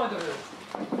the other point of view.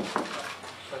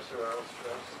 Professor Rael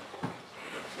Strous.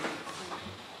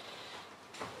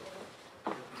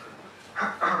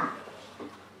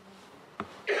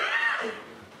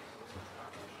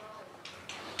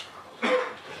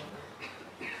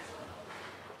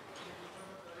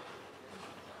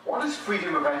 What is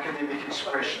freedom of academic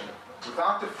expression?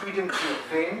 Without the freedom to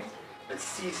offend, it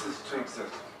ceases to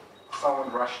exist.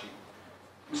 Salman Rushdie.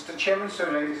 Mr. Chairman,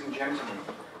 sir, ladies and gentlemen,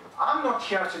 I'm not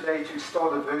here today to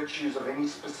extol the virtues of any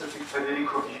specific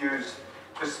political views,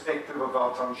 perspective, or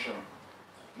intention.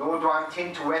 Nor do I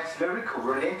intend to wax lyrical,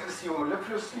 relentlessly, or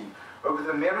mellifluously over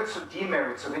the merits or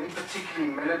demerits of any particular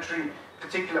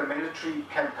military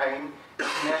campaign,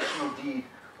 international deed,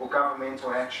 or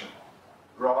governmental action.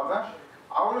 Rather,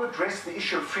 I will address the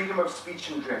issue of freedom of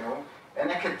speech in general and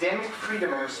academic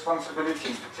freedom and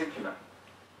responsibility in particular.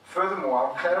 Furthermore,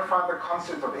 I'll clarify the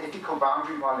concept of ethical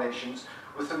boundary violations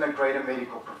within the greater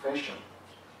medical profession.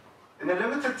 In the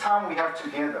limited time we have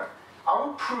together, I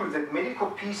will prove that medical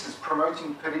pieces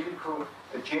promoting political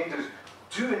agendas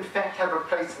do in fact have a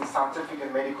place in scientific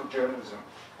and medical journalism.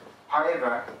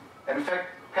 However, and in fact,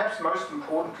 perhaps most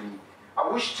importantly, I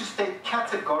wish to state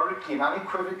categorically and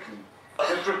unequivocally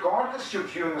that regardless your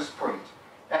view on this point,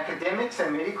 academics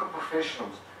and medical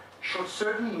professionals should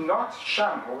certainly not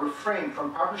shun or refrain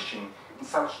from publishing in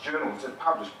such journals that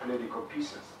publish political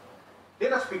pieces.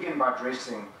 Let us begin by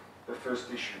addressing the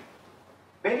first issue.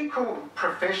 Medical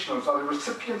professionals are the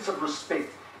recipients of respect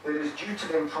that is due to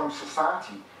them from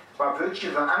society by virtue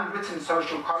of the unwritten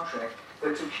social contract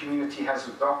that the community has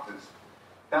with doctors.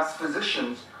 Thus,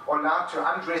 physicians are allowed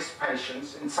to undress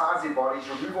patients, incise their bodies,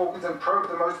 remove organs, and probe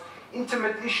the most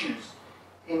intimate issues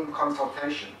in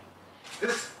consultation.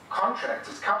 This contract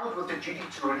is coupled with the duty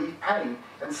to relieve pain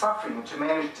and suffering and to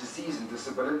manage disease and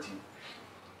disability.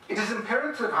 It is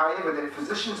imperative, however, that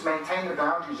physicians maintain the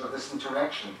boundaries of this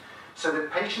interaction so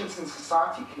that patients in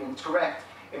society can interact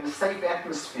in a safe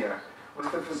atmosphere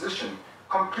with the physician,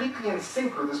 completely in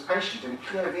sync with this patient and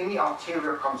clear of any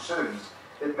ulterior concerns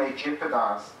that may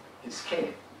jeopardize his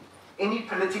care. any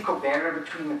political barrier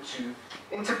between the two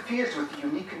interferes with the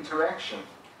unique interaction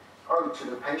owed to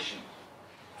the patient.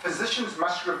 Physicians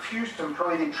must refuse to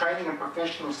employ their training and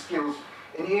professional skills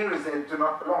in areas that do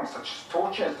not belong, such as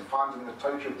torture, as defined in the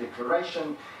Tokyo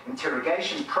Declaration,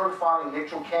 interrogation, profiling,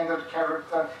 electoral candidate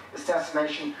character,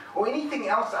 assassination, or anything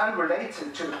else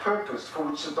unrelated to the purpose for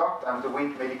which the doctor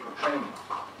underwent medical training.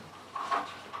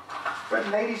 But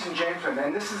ladies and gentlemen,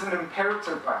 and this is an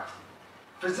imperative but,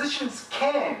 physicians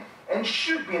can and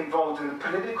should be involved in the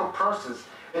political process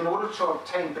in order to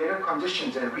obtain better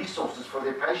conditions and resources for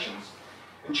their patients,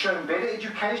 ensuring better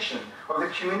education of the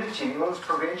community in illness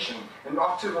prevention and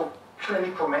optimal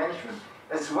clinical management,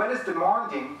 as well as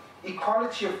demanding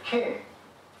equality of care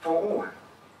for all.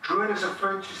 Druin has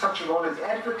referred to such a role as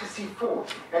advocacy for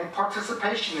and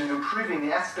participation in improving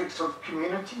the aspects of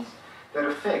communities that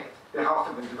affect the health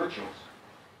of individuals.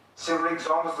 Several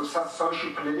examples of such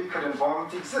social political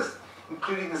involvement exist,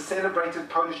 including the celebrated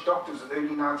Polish doctors of the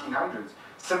early 1900s,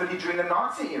 similarly during the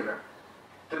Nazi era.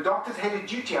 The doctors had a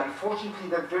duty, unfortunately,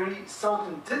 that very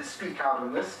seldom did speak out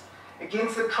on this,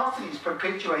 against atrocities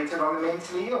perpetuated on the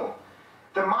mentally ill.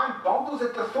 The mind boggles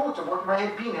at the thought of what may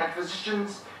have been had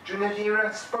physicians during that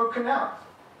era spoken out.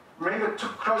 Remember, it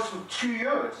took close to 2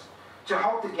 years to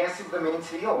halt the gassing of the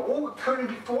mentally ill, all occurring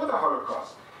before the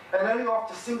Holocaust. And only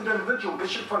after a single individual,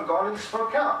 Bishop von Garling,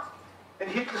 spoke out. And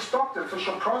Hitler stopped the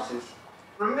official process.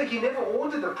 Remember, he never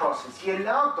ordered the process. He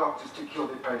allowed doctors to kill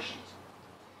their patients.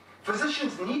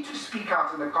 Physicians need to speak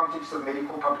out in the context of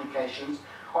medical publications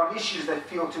on issues that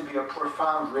feel to be of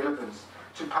profound relevance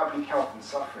to public health and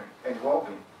suffering and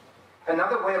well-being.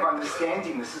 Another way of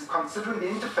understanding this is considering the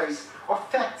interface of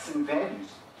facts and values.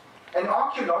 An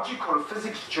archaeological or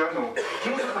physics journal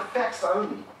deals with the facts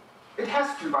only. It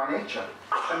has to by nature.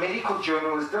 A medical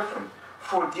journal is different,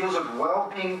 for it deals with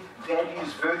well-being,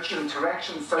 values, virtue,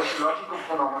 interaction, sociological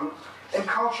phenomena, and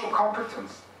cultural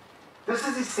competence. This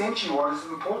is essentially what is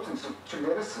important to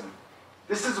medicine.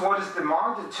 This is what is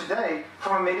demanded today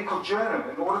from a medical journal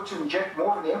in order to inject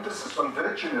more of an emphasis on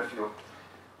virtue in the field.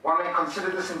 One may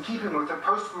consider this in keeping with the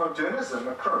postmodernism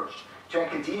approach to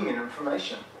academia and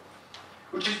information,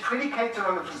 which is predicated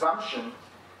on the presumption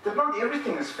that not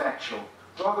everything is factual,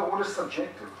 rather all is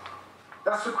subjective.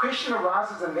 Thus the question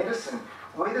arises in medicine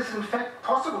whether it is in fact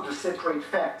possible to separate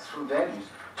facts from values.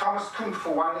 Thomas Kuhn,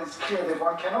 for one, is clear that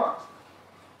one cannot.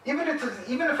 Even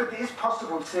if it is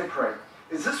possible to separate,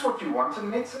 is this what you want in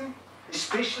medicine,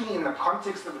 especially in the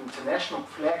context of an international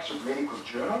flagship medical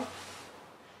journal?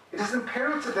 It is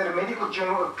imperative that a medical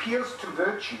journal appeals to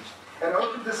virtues and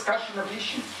open discussion of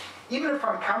issues, even if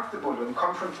uncomfortable and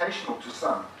confrontational to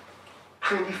some.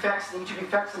 Clearly, facts need to be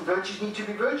facts and virtues need to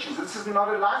be virtues. This is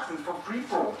not a license for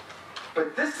free-for-all.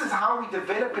 But this is how we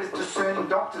develop as discerning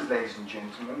doctors, ladies and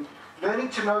gentlemen, learning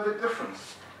to know the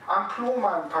difference. I implore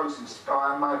my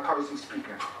opposing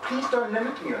speaker, please don't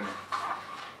limit me on it.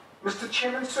 Mr.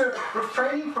 Chairman, sir,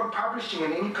 refraining from publishing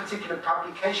in any particular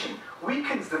publication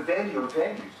weakens the value of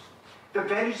values, the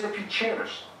values that we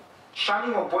cherish.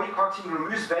 Shunning or boycotting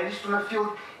removes values from the field,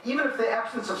 even if the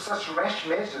absence of such rash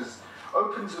measures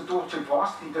opens the door to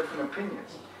vastly different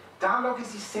opinions. Dialogue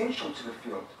is essential to the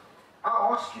field. I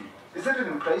ask you, is it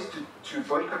in place to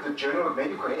boycott the Journal of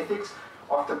Medical Ethics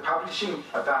after publishing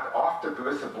about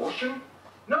after-birth abortion?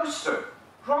 No, sir.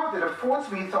 Rather, it affords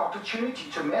me the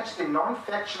opportunity to match the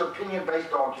non-factual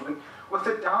opinion-based argument with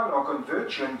a dialogue on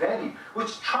virtue and value,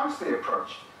 which trumps their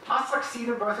approach. I succeed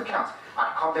in both accounts.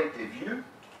 I combat their view.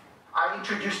 I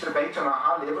introduce debate on a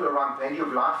high level around value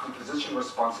of life and physician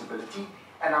responsibility,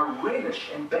 and I relish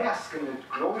and bask in the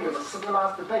glory of a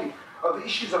civilized debate over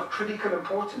issues of critical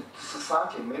importance to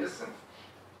society and medicine.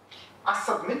 I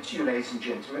submit to you, ladies and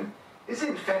gentlemen, is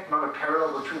in fact not a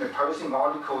parallel between opposing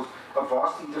articles of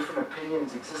vastly different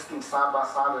opinions existing side by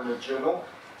side in a journal,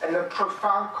 and the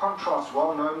profound contrast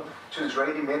well known to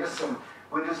Israeli medicine,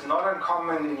 where it is not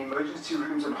uncommon in emergency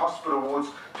rooms and hospital wards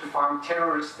to find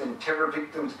terrorists and terror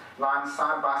victims lying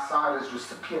side by side as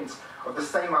recipients of the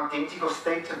same identical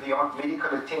state-of-the-art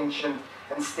medical attention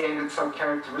and standards so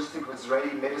characteristic of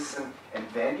Israeli medicine and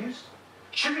values?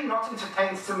 Should we not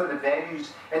entertain similar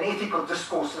values and ethical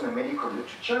discourse in the medical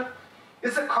literature?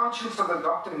 Is the conscience of the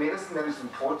doctor in medicine that is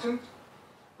important?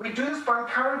 We do this by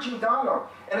encouraging dialogue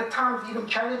and at times even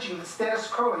challenging the status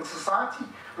quo in society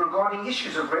regarding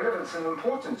issues of relevance and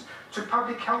importance to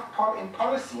public health and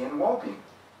policy and well-being.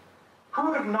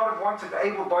 Who would not have wanted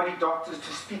able-bodied doctors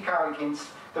to speak out against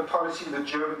the policy of the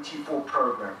German T4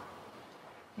 program?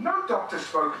 No doctor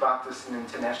spoke about this in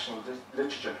international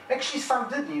literature. Actually, some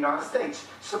did in the United States,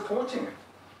 supporting it.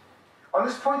 On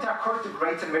this point, I quote the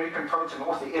great American poet and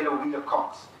author Ella Wheeler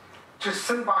Cox. To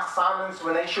sin by silence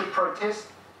when they should protest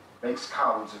makes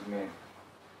cowards of men.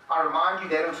 I remind you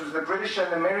that it was the British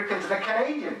and Americans and the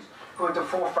Canadians who were at the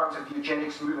forefront of the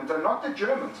eugenics movement, and not the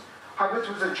Germans. However, it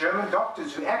was the German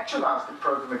doctors who actualized the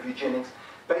program of eugenics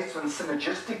based on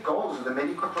synergistic goals of the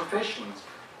medical professions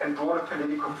and broader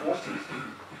political forces.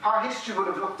 Our history would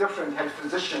have looked different had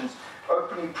physicians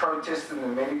openly protested in the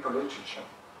medical literature.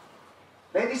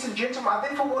 Ladies and gentlemen, I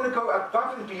therefore want to go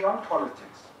above and beyond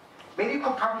politics.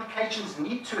 Medical publications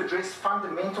need to address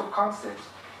fundamental concepts,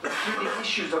 including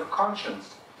issues of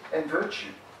conscience and virtue.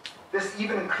 This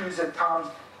even includes at times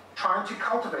trying to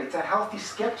cultivate a healthy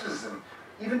skepticism,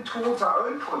 even towards our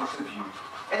own points of view.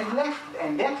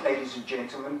 And that, ladies and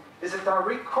gentlemen, is a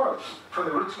direct quote from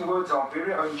the written words of our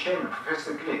very own chairman,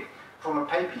 Professor Glick, from a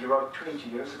paper he wrote 20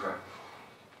 years ago.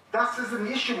 Thus is an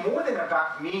issue more than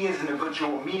about me as an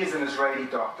individual, me as an Israeli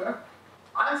doctor.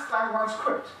 Einstein once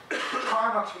quote,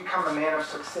 try not to become a man of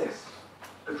success,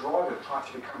 but rather try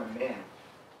to become a man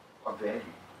of value.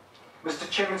 Mr.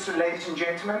 Chairman, so ladies and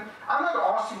gentlemen, I'm not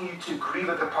asking you to agree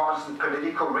with the partisan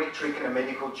political rhetoric in a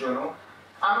medical journal.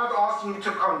 I'm not asking you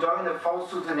to condone the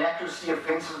falsehoods, inaccuracy,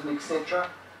 offences, and etc.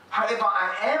 However,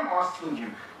 I am asking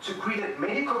you to agree that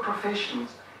medical professionals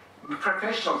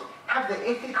have the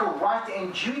ethical right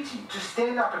and duty to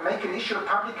stand up and make an issue of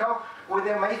public health where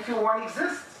they may feel one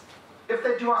exists. If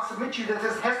they do, I submit to you that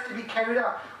this has to be carried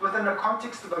out within the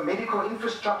context of a medical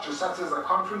infrastructure such as a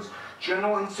conference,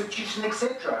 journal, institution,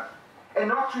 etc., and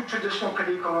not through traditional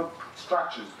political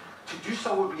structures. To do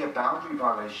so would be a boundary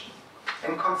violation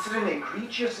and consider an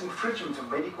egregious infringement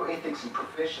of medical ethics and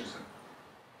professionalism.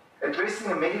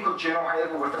 Addressing a medical journal,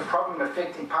 however, with a problem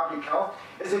affecting public health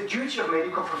is a duty of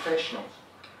medical professionals.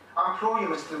 I implore you,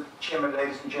 Mr. Chairman,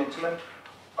 ladies and gentlemen,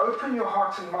 open your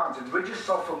hearts and minds and rid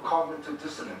yourself of cognitive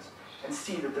dissonance and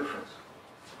see the difference.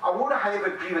 I would,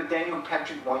 however, agree with Daniel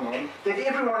Patrick Moynihan that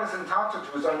everyone is entitled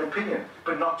to his own opinion,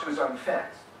 but not to his own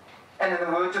facts. And in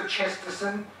the words of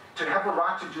Chesterton, to have a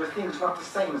right to do a thing is not the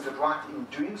same as the right in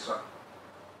doing so.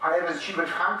 However, as Hubert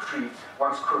Humphrey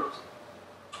once quoted,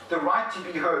 the right to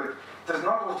be heard does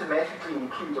not automatically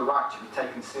include the right to be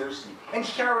taken seriously. And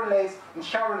herein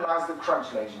lies the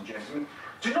crunch, ladies and gentlemen.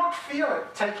 Do not fear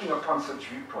taking upon such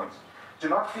viewpoints. Do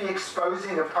not fear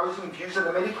exposing opposing views in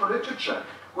the medical literature,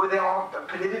 whether they are a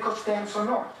political stance or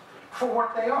not, for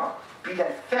what they are, be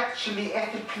they factually,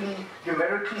 ethically,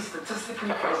 numerically,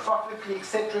 statistically, philosophically,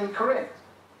 etc. incorrect.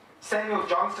 Samuel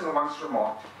Johnson once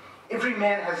remarked, every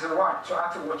man has a right to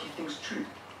utter what he thinks true,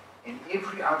 and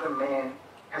every other man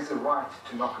has a right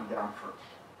to knock him down for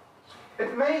it.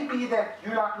 It may be that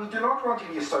you, like me, do not want to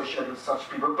be associated with such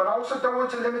people, but I also don't want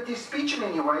to limit their speech in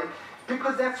any way,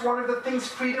 because that's one of the things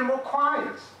freedom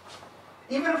requires.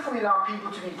 Even if we allow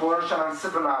people to be boorish and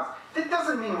uncivilized, that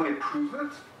doesn't mean we approve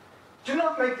it. Do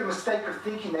not make the mistake of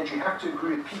thinking that you have to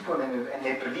agree with people and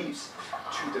their beliefs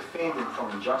to defend them from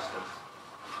injustice.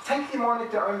 Take them on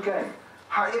at their own game.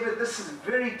 However, this is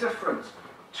very different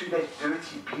to that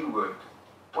dirty B word,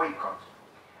 boycott.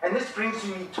 And this brings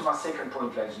me to my second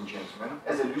point, ladies and gentlemen,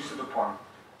 as alluded upon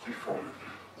before.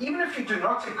 Even if you do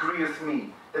not agree with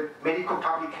me that medical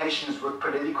publications with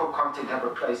political content have a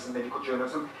place in medical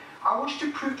journalism, I wish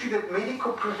to prove to you that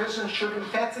medical professions should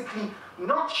emphatically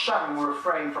not shun or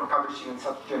refrain from publishing in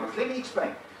such journals. Let me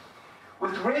explain.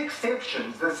 With rare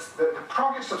exceptions, the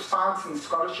progress of science and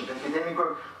scholarship and academic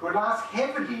work relies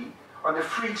heavily on the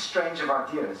free exchange of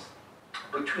ideas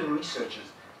between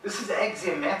researchers. This is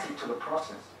axiomatic to the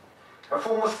process. A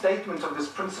formal statement of this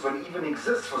principle even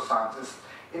exists for scientists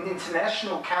in the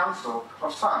International Council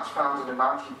of Science, founded in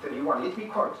 1931. Let me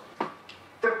quote.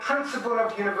 The principle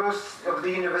of the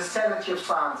universality of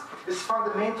science is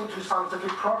fundamental to scientific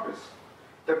progress.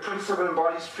 The principle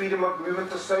embodies freedom of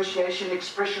movement, association,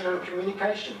 expression, and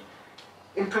communication.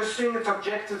 In pursuing its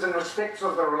objectives and respects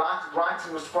of the rights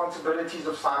and responsibilities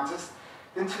of scientists,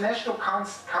 the International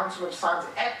Council of Science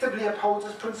actively upholds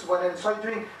this principle and in so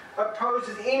doing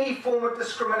opposes any form of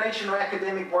discrimination or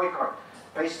academic boycott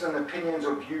based on opinions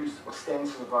or views or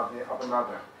stances of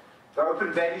another. The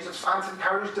open values of science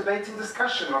encourage debate and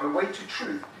discussion on the way to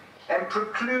truth and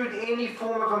preclude any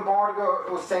form of embargo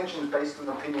or sanctions based on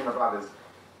the opinion of others.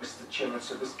 Mr. Chairman,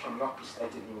 so this cannot be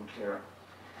stated any clearer.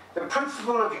 The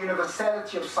principle of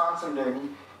universality of science and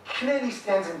learning clearly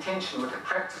stands in tension with the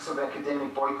practice of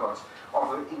academic boycotts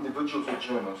of individuals or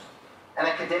journals. An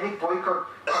academic boycott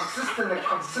consists in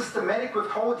a systematic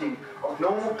withholding of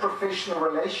normal professional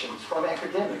relations from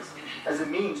academics as a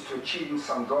means to achieving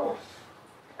some goals.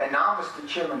 And now, Mr.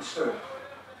 Chairman, sir,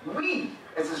 we,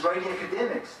 as Israeli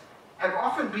academics, have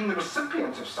often been the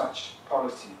recipient of such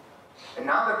policy. And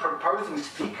now the proposing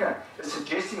speaker is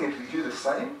suggesting that we do the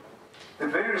same. the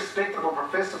very respectable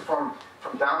professor from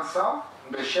down south,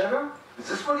 in Beersheba? Is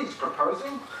this what he's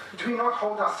proposing? Do we not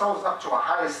hold ourselves up to a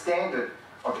higher standard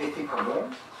of ethical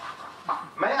norms?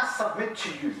 May I submit to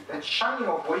you that shunning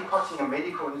or boycotting a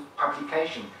medical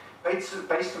publication based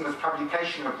on its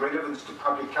publication of relevance to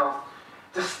public health,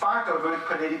 despite overt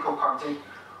political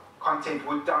content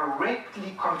would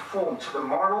directly conform to the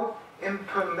moral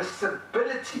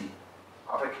impermissibility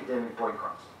of academic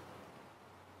boycotts.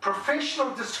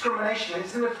 Professional discrimination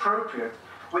is inappropriate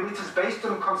when it is based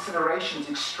on considerations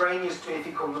extraneous to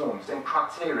ethical norms and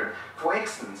criteria for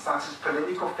excellence, such as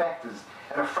political factors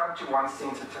and affront to one's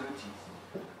sensitivities.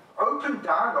 Open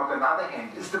dialogue, on the other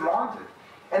hand, is demanded,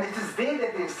 and it is there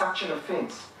that there is such an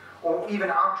offence, or even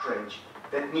outrage,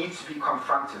 that needs to be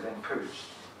confronted and purged.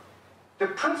 The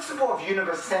principle of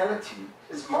universality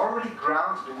is morally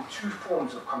grounded in two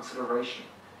forms of consideration: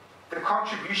 the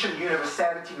contribution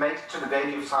universality makes to the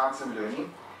value of science and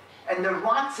learning, and the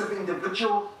rights of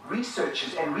individual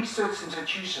researchers and research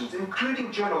institutions,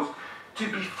 including journals, to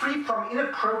be free from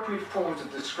inappropriate forms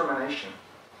of discrimination.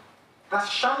 Thus,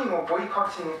 shunning or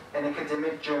boycotting an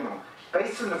academic journal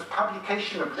based on its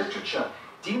publication of literature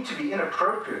deemed to be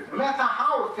inappropriate, no matter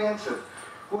how offensive,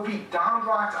 will be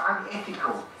downright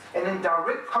unethical and in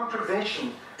direct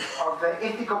contravention of the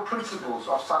ethical principles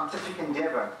of scientific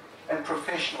endeavor and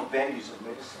professional values of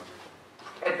medicine.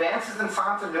 Advances in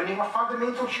science and learning are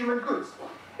fundamental human goods.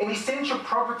 An essential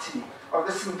property of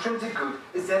this intrinsic good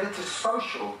is that it is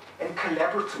social and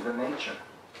collaborative in nature.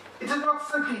 It is not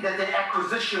simply that the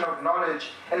acquisition of knowledge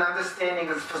and understanding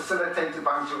is facilitated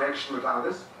by interaction with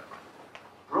others.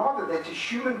 Rather, that the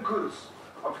human goods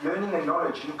of learning and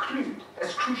knowledge include,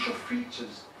 as crucial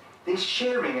features, their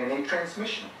sharing and their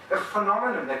transmission, a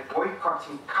phenomenon that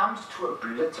boycotting comes to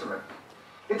obliterate.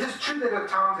 It is true that at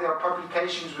times there are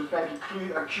publications which may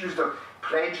be accused of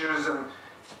plagiarism,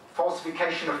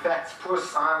 falsification of facts, poor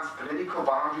science, political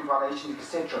boundary violations,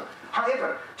 etc.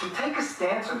 However, to take a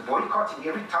stance on boycotting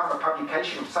every time a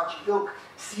publication of such ilk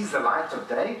sees the light of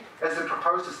day, as the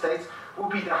proposal states, will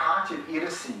be the height of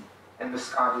idiocy and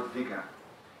misguided vigor.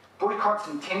 Boycotts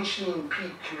intentionally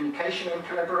impede communication and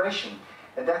collaboration,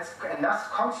 and thus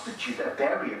constitute a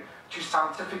barrier to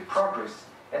scientific progress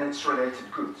and its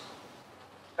related goods.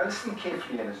 Now listen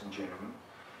carefully, ladies and gentlemen.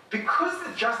 Because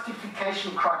the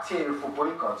justification criteria for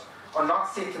boycotts are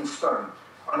not set in stone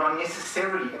and are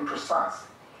necessarily imprecise,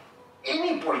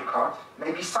 any boycott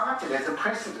may be cited as a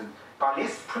precedent by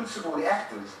less principled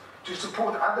actors to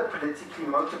support other politically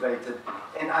motivated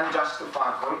and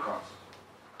unjustified boycotts.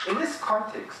 In this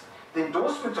context, the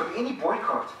endorsement of any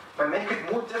boycott may make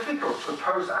it more difficult to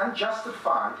oppose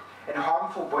unjustified and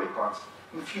harmful boycotts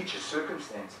in future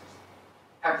circumstances.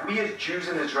 Have we as Jews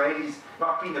and Israelis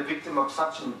not been the victim of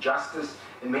such injustice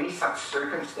in many such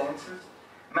circumstances?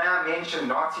 May I mention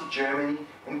Nazi Germany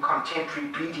and contemporary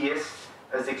BDS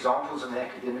as examples in the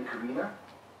academic arena?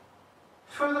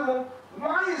 Furthermore,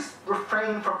 why is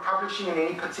refraining from publishing in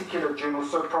any particular journal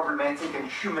so problematic in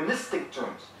humanistic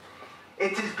terms?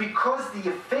 It is because the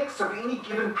effects of any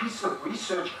given piece of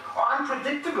research are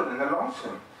unpredictable in the long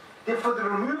term. Therefore, the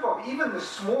removal of even the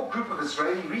small group of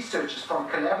Israeli researchers from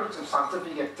collaborative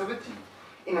scientific activity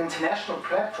in international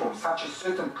platforms, such as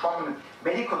certain prominent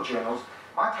medical journals,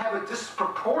 might have a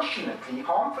disproportionately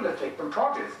harmful effect on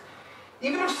progress.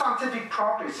 Even if scientific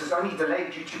progress is only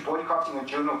delayed due to boycotting a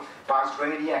journal by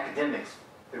Israeli academics,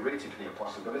 theoretically a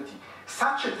possibility,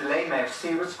 such a delay may have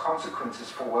serious consequences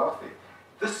for welfare.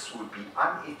 This would be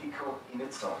unethical in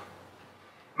itself.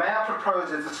 May I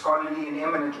propose, as the scholarly and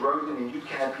eminent Roden and Yudke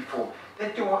had before,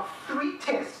 that there are 3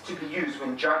 tests to be used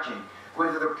when judging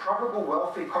whether the probable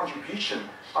welfare contribution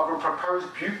of a proposed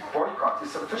boycott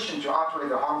is sufficient to outweigh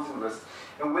the harms and risks,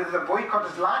 and whether the boycott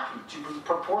is likely to be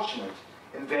proportionate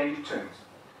in value terms.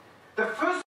 The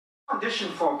first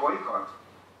condition for a boycott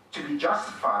to be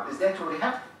justified is that it would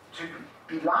have to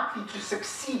be likely to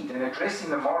succeed in addressing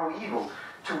the moral evil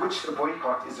to which the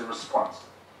boycott is a response.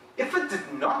 If it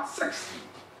did not succeed,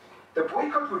 the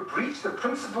boycott would breach the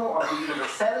principle of the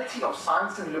universality of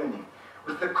science and learning,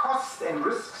 with the costs and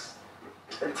risks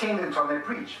attendant on that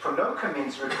breach, for no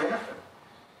commensurate benefit.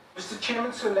 Mr.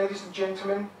 Chairman, sir, ladies and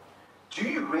gentlemen, do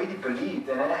you really believe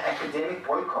that an academic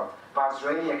boycott by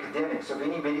Israeli academics of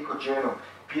any medical journal,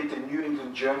 be it the New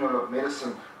England Journal of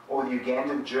Medicine or the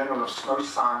Ugandan Journal of Snow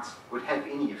Science, would have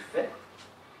any effect?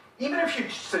 Even if you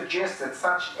suggest that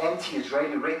such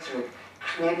anti-Israeli rhetoric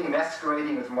clearly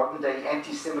masquerading as modern-day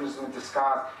anti-Semitism in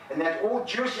disguise, and that all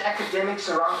Jewish academics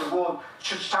around the world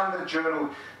should shun the journal.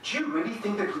 Do you really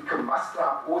think that we can muster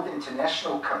up all the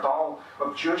international cabal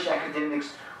of Jewish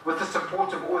academics with the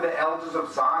support of all the elders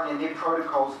of Zion and their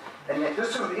protocols, and that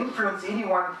this will influence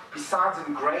anyone besides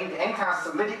ingrained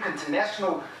anti-Semitic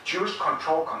international Jewish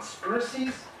control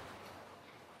conspiracies?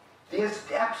 There's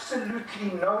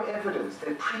absolutely no evidence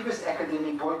that previous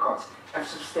academic boycotts have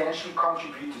substantially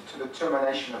contributed to the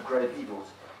termination of grave evils.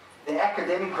 The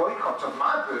academic boycott of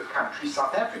my birth country,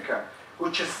 South Africa,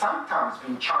 which has sometimes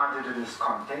been chided in this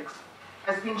context,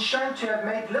 has been shown to have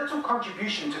made little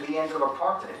contribution to the end of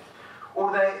apartheid,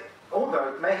 although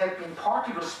it may have been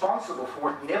partly responsible for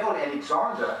what Neville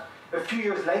Alexander a few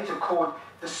years later called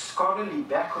the scholarly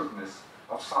backwardness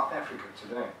of South Africa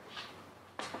today.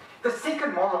 The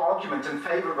second moral argument in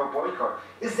favor of a boycott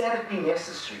is that it be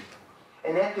necessary,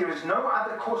 and that there is no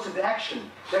other course of action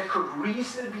that could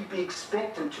reasonably be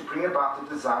expected to bring about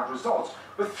the desired results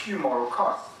with few moral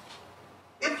costs.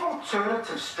 If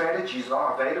alternative strategies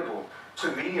are available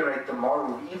to ameliorate the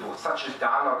moral evil, such as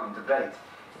dialogue and debate,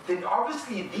 then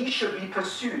obviously these should be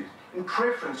pursued in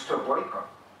preference to a boycott.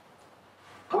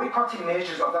 Boycotting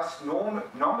measures are thus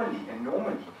normally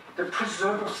the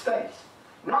preserve of states,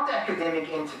 not academic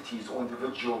entities or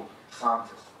individual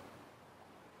scientists.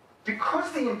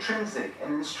 Because the intrinsic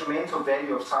and instrumental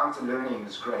value of science and learning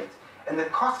is great, and the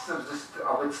costs of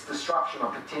its disruption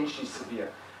are potentially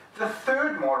severe, the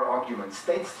third moral argument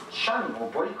states that shunning or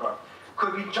boycott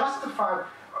could be justified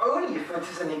only if it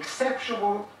is an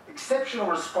exceptional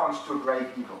response to a grave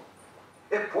evil.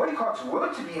 If boycotts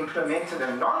were to be implemented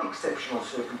in non-exceptional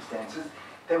circumstances,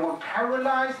 they will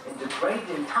paralyze and degrade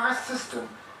the entire system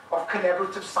of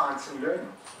collaborative science and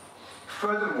learning.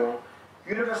 Furthermore,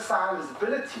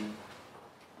 universalizability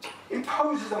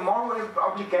imposes a moral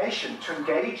obligation to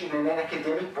engage in an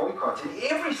academic boycott in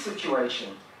every situation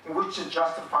in which the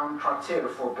justifying criteria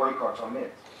for a boycott are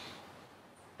met.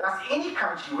 Thus, any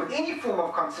country with any form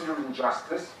of considered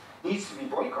injustice needs to be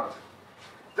boycotted.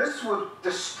 This would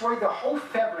destroy the whole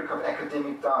fabric of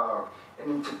academic dialogue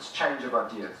and interchange of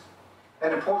ideas.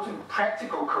 An important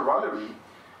practical corollary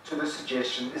to this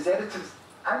suggestion is that it is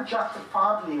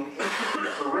unjustifiably and ethically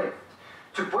correct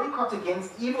to boycott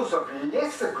against evils of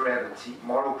lesser gravity,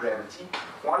 moral gravity,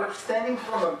 while abstaining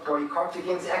from a boycott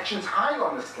against actions high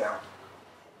on the scale.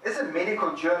 Is a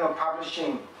medical journal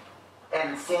publishing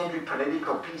an incendiary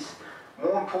political piece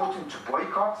more important to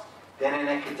boycott than an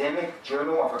academic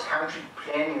journal of a country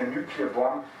planning a nuclear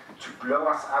bomb to blow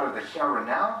us out of the here and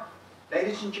now?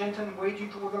 Ladies and gentlemen, where do you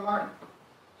draw the line?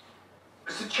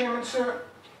 Mr. Chairman, sir,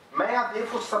 may I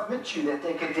therefore submit to you that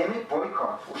the academic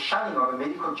boycott or shunning of a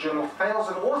medical journal fails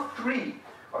in all three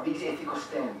of these ethical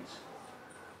standards.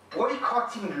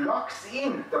 Boycotting locks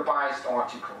in the biased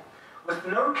article with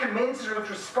no commensurate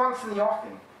response in the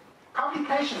offing.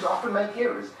 Publications often make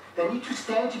errors. They need to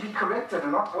stand to be corrected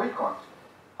and not boycott.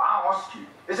 I ask you,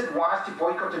 is it wise to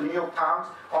boycott the New York Times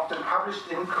after it published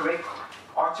the incorrect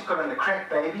article on the crack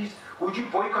babies? Would you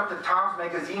boycott the Times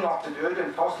magazine after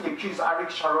Erdogan falsely accused Arik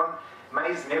Sharon,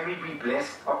 may his memory be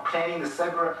blessed, of planning the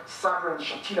Sabra and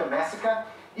Shatila massacre?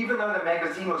 Even though the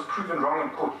magazine was proven wrong in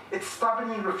court, it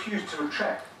stubbornly refused to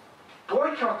retract.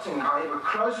 Boycotting, however,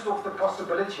 closes off the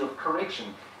possibility of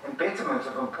correction and betterment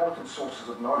of important sources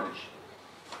of knowledge.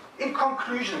 In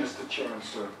conclusion, Mr. Chairman,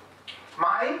 sir,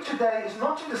 my aim today is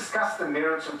not to discuss the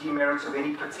merits or demerits of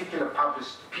any particular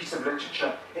published piece of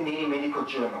literature in any medical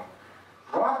journal.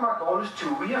 Rather, my goal is to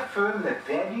reaffirm the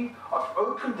value of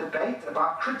open debate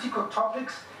about critical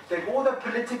topics that, although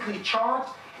politically charged,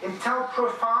 entail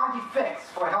profound effects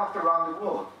for health around the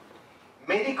world.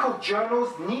 Medical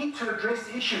journals need to address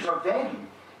issues of value,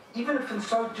 even if in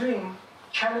so doing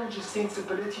challenge the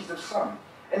sensibilities of some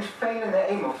and fail in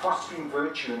the aim of fostering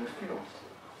virtue in the field.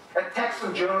 Attacks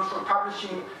on journals for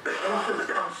publishing authors'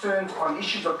 concerns on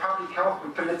issues of public health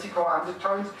with political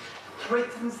undertones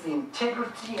threatens the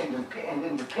integrity and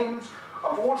independence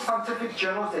of all scientific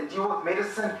journals that deal with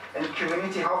medicine and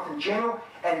community health in general,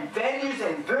 and values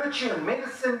and virtue in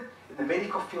medicine, in the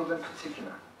medical field in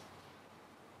particular.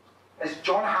 As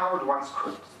John Howard once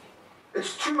put,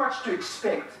 it's too much to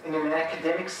expect in an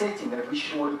academic setting that we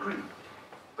should all agree,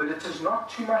 but it is not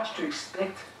too much to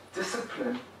expect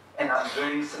discipline and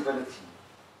unvarying civility.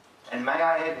 And may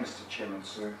I add, Mr. Chairman,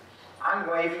 sir,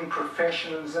 unwavering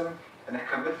professionalism and a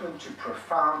commitment to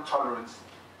profound tolerance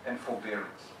and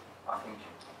forbearance. I thank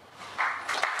you.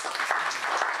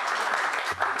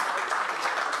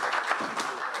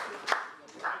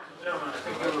 Gentlemen, I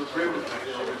think you'll agree with me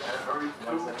that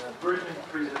it was two brilliant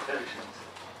presentations.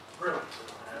 Brilliant.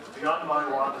 beyond my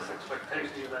wildest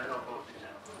expectations. I know both these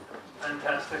gentlemen.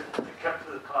 Fantastic. They kept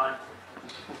to the time.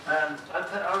 And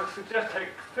I would suggest take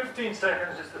 15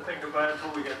 seconds just to think about it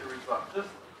before we get to rebut. Just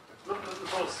let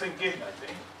this all sink in, I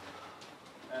think.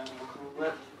 And we'll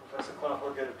let Professor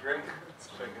Clarfield get a drink so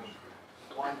he can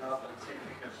wind up and see if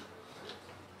he can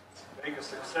make a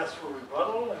successful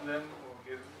rebuttal, and then we'll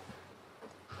give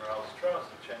Rael Strous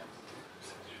a chance.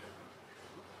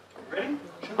 Ready?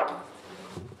 Sure.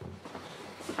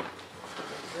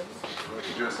 We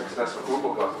can do a successful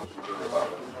Google button.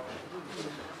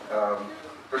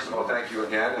 First of all, thank you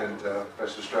again, and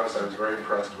Professor Strous, I was very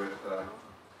impressed with the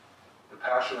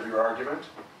passion of your argument,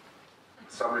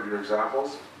 some of your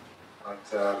examples,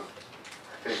 but I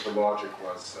think the logic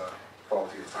was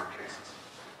faulty in some cases.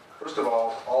 First of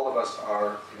all of us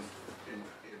are in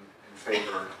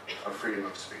favor of freedom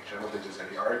of speech. I don't think there's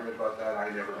any argument about that. I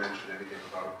never mentioned anything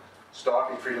about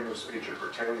stopping freedom of speech or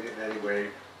curtailing it in any way.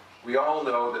 We all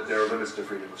know that there are limits to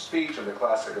freedom of speech, and the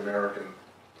classic American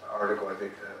article, I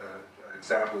think,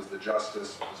 example is the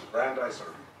Justice, was it Brandeis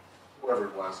or whoever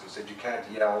it was, who said you can't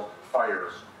yell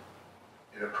fire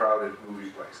in a crowded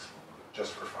movie place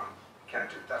just for fun. You can't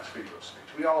do it. That's freedom of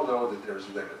speech. We all know that there's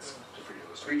limits to freedom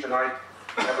of speech, and I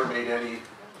never made any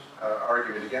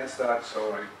argument against that,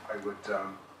 so I would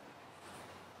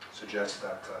suggest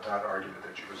that that argument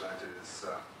that you presented is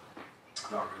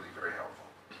not really very helpful.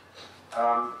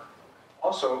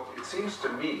 Also, it seems to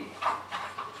me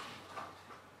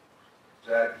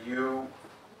that you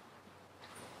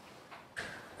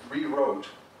rewrote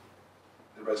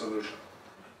the resolution.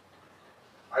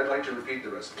 I'd like to repeat the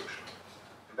resolution.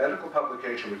 A medical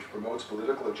publication which promotes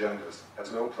political agendas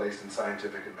has no place in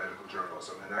scientific and medical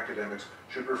journalism, and academics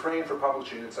should refrain from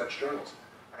publishing in such journals.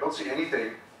 I don't see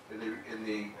anything in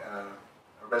the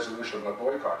resolution about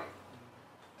boycotting.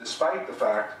 Despite the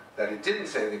fact that it didn't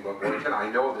say anything about boycott, I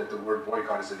know that the word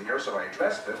boycott is in the air, so I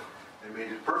addressed it and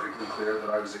made it perfectly clear that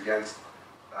I was against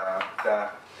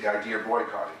the idea of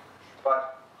boycotting.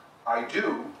 But I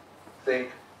do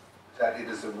think that it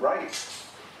is the right.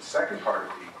 The second part of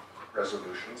the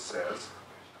resolution says,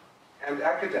 and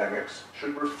academics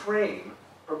should refrain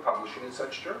from publishing in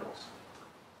such journals.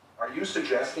 Are you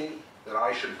suggesting that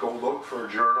I should go look for a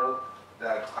journal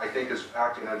that I think is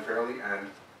acting unfairly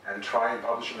and try and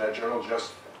publish in that journal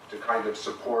just to kind of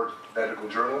support medical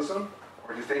journalism?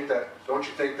 Or do you think that, don't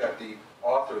you think that the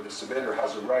author, the submitter,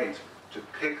 has a right to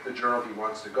pick the journal he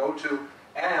wants to go to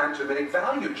and to make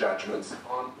value judgments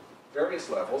on various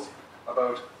levels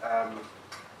about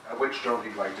which journal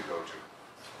he'd like to go to?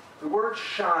 The word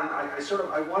shun,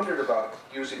 I wondered about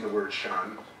using the word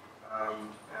shun.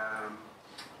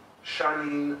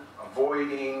 Shunning,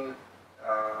 avoiding.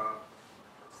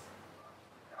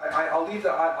 I'll leave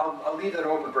that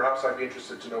open. Perhaps I'd be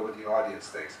interested to know what the audience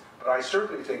thinks. But I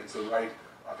certainly think it's the right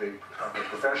of a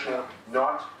professional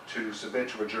not to submit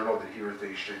to a journal that he or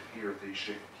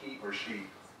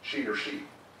she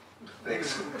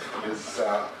thinks is,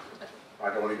 I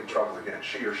don't want to get in trouble again,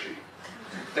 she or she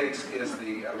thinks is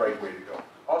the right way to go.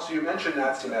 Also, you mentioned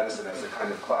Nazi medicine as a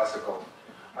kind of classical.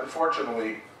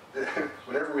 Unfortunately,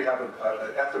 whenever we have an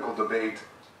ethical debate,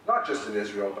 not just in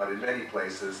Israel, but in many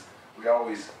places, we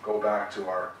always go back to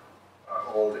our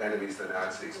old enemies, the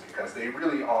Nazis, because they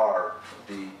really are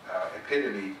the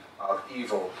epitome of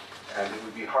evil, and it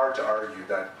would be hard to argue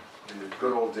that in the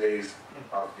good old days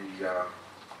of the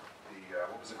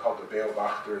what was it called, the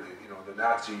Beobachter, the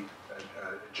Nazi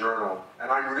journal, and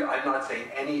I'm not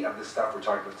saying any of the stuff we're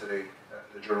talking about today,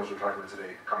 the journals we're talking about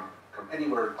today, come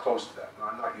anywhere close to that. No,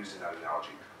 I'm not using that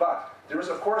analogy. But there is,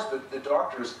 of course, the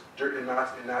doctors in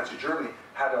Nazi Germany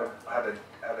had an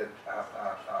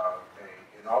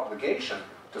obligation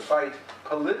to fight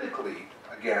politically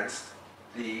against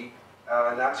the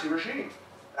Nazi regime.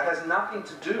 That has nothing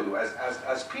to do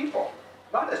as people,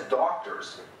 not as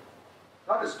doctors.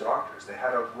 Not as doctors. They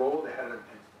had a role, they had an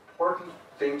important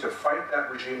thing to fight that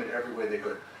regime in every way they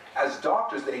could. As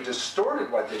doctors, they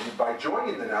distorted what they did by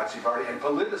joining the Nazi Party and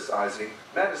politicizing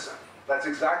medicine. That's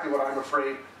exactly what I'm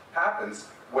afraid happens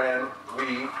when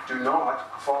we do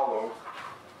not follow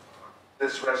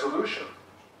this resolution.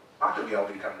 Not that we all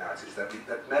become Nazis, that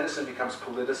medicine becomes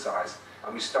politicized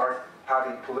and we start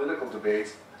having political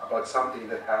debates about something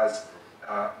that has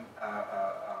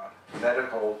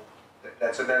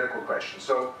that's a medical question.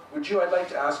 So I'd like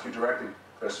to ask you directly,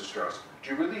 Professor Strous, do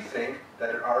you really think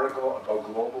that an article about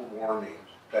global warming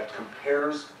that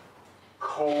compares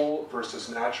coal versus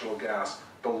natural gas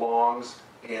belongs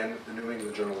in the New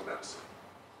England Journal of Medicine?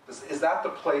 Is that the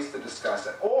place to discuss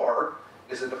it? Or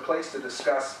is it a place to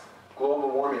discuss global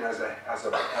warming as a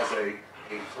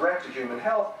a threat to human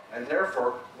health, and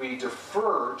therefore we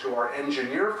defer to our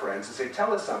engineer friends and say,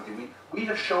 tell us something. We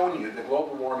have shown you that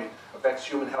global warming affects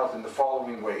human health in the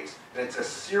following ways. And it's a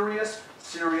serious,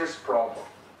 serious problem.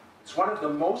 It's one of the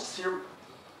most serious,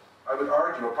 I would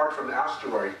argue, apart from the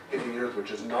asteroid hitting the Earth,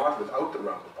 which is not without the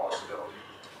realm of possibility.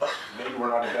 Maybe we're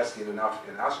not investing enough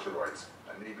in asteroids,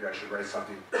 and maybe I should write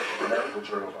something in a medical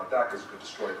journal about that because it could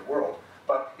destroy the world.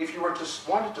 But if you were to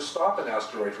wanted to stop an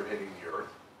asteroid from hitting the Earth,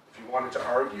 if you wanted to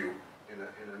argue in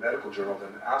a medical journal that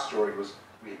an asteroid was,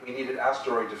 we needed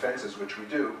asteroid defenses, which we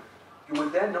do, you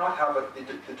would then not have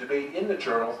the debate in the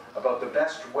journal about the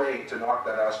best way to knock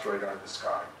that asteroid out of the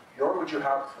sky. Nor would you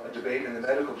have a debate in the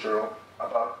medical journal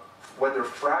about whether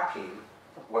fracking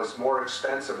was more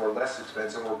expensive or less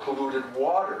expensive or polluted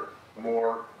water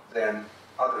more than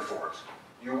other forms.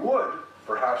 You would,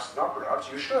 perhaps, not perhaps,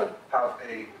 you should have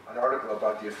an article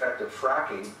about the effect of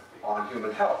fracking on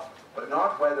human health, but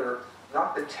not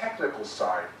the technical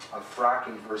side of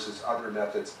fracking versus other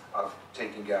methods of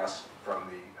taking gas from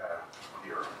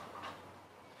the earth.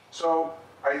 So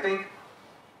I think,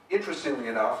 interestingly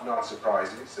enough, not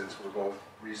surprising, since we're both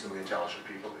reasonably intelligent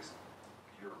people, at least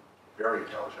you're very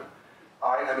intelligent,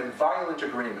 I am in violent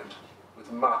agreement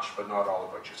with much, but not all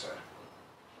of what you said.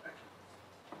 Thank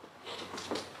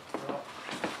you.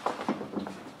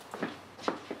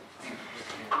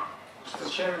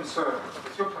 Mr. Chairman, sir,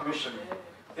 with your permission,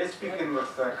 let's begin with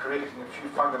correcting a few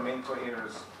fundamental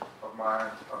errors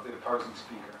of the opposing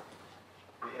speaker,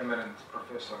 the eminent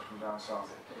professor from down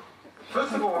south.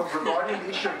 First of all, regarding the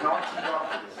issue of Nazi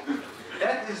doctors,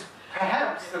 that is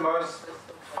perhaps the most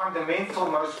fundamental,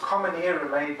 most common error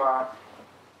made by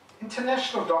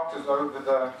international doctors over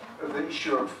the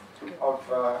issue of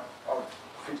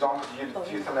for example,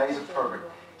 the euthanasia program.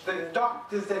 The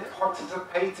doctors that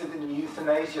participated in the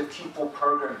euthanasia T4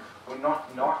 program were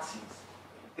not Nazis.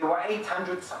 There were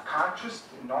 800 psychiatrists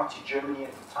in Nazi Germany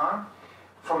at the time.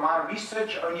 From my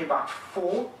research, only about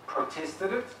 4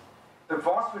 protested it. The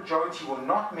vast majority were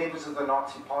not members of the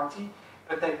Nazi Party,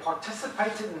 but they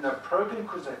participated in the program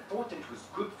because they thought it was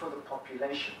good for the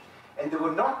population. And there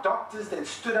were not doctors that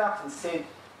stood out and said,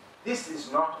 this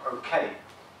is not okay.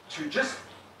 To just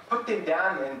put them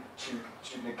down and to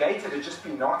negate it and just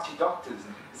be Nazi doctors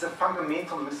is a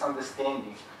fundamental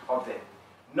misunderstanding of that.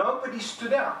 Nobody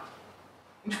stood out.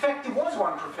 In fact, there was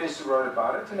one professor who wrote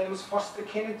about it. Her name was Foster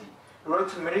Kennedy, who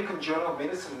wrote in the American Journal of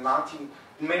Medicine,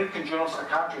 American Journal of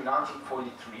Psychiatry in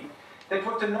 1943, that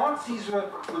what the Nazis were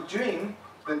doing,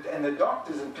 and the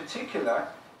doctors in particular,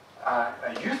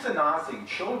 euthanizing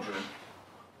children,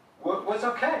 was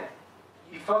okay.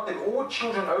 He felt that all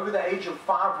children over the age of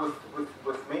 5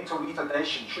 with mental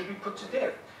retardation should be put to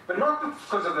death. But not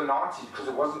because of the Nazis, because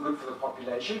it wasn't good for the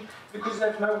population, because they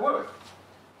have no worth.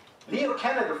 Leo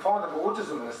Kanner, the father of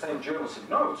autism, in the same journal said,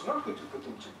 no, it's not good to put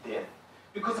them to death,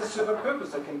 because they serve a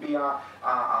purpose. They can be our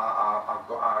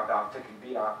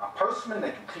postman,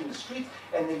 they can clean the streets,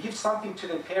 and they give something to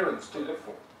their parents to live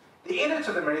for. The editor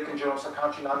of the American Journal of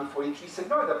Psychiatry in 1943 said,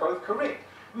 no, they're both correct.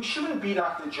 We shouldn't be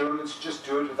like the Germans, just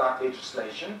do it without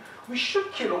legislation. We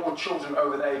should kill all children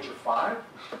over the age of 5.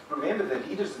 Remember, the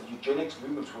leaders of the eugenics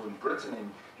movements were in Britain,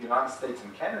 in the United States,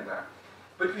 and Canada.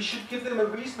 But we should give them a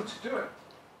reason to do it.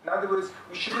 In other words,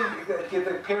 we shouldn't give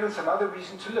their parents another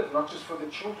reason to live, not just for their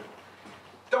children.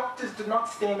 Doctors did not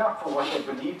stand up for what they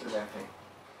believed in that thing.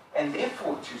 And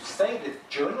therefore, to say that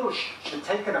journals should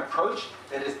take an approach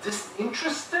that is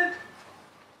disinterested,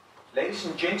 ladies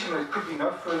and gentlemen, it could be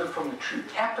no further from the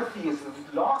truth. Apathy is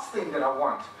the last thing that I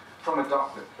want from a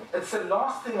doctor. It's the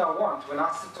last thing I want when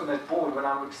I sit on that board, when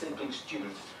I'm accepting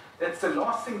students. That's the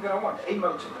last thing that I want.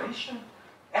 Amotivation,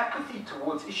 apathy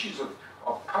towards issues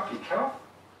of public health,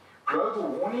 global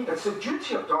warming. It's a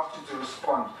duty of doctors to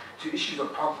respond to issues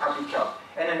of public health.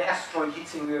 And an asteroid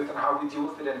hitting the Earth and how we deal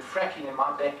with it, and fracking in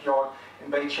my backyard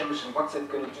in Bay Chemish, and what's that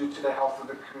going to do to the health of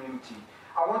the community.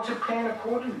 I want to plan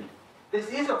accordingly. This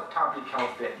is of public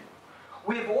health value.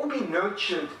 We have all been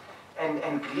nurtured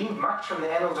and gleaned much from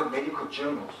the annals of medical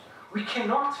journals. We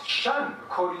cannot shun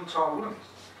according to our whims.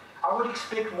 I would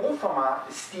expect more from our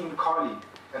esteemed colleague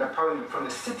and opponent from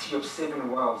the city of 7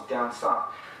 wells down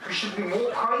south, who should be more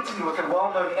acquainted with the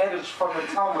well-known adage from the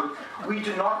Talmud, we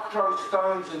do not throw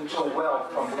stones into a well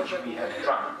from which we have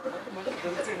drunk.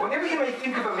 Whenever you may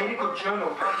think of a medical journal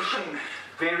publishing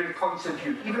varied points of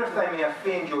view, even if they may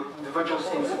offend your individual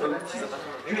sensibilities,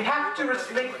 you have to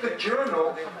respect the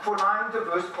journal for allowing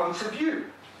diverse points of view.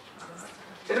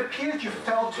 It appears you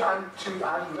failed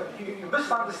you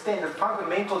misunderstand the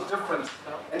fundamental difference,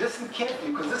 and listen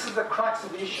carefully, because this is the crux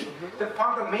of the issue, the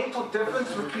fundamental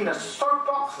difference between a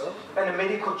soapbox and a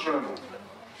medical journal.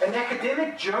 An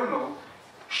academic journal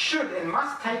should and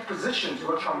must take positions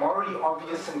which are morally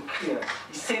obvious and clear,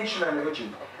 essential and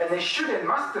urgent, and they should and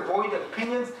must avoid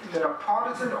opinions that are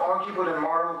partisan, arguable, and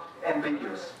moral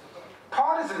ambiguous.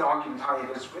 Partisan argument,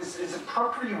 however, is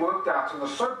properly worked out on the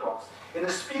soapbox, in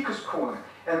the speaker's corner,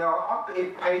 and there are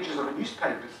op-ed pages of the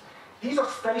newspapers. These are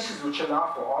spaces which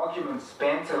allow for arguments,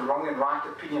 banter, wrong and right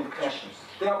opinion clashes.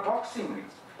 They are boxing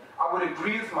rings. I would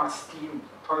agree with my esteemed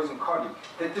opposing colleague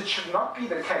that this should not be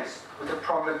the case with a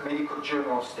prominent medical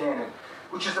journal of standard,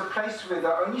 which is a place where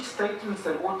the only statements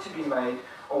that ought to be made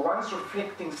are ones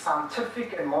reflecting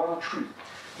scientific and moral truth,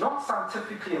 not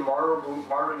scientifically and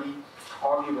morally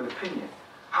arguable opinion.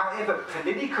 However,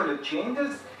 political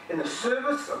agendas in the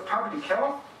service of public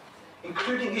health,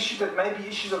 including issues that may be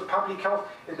issues of public health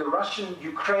in the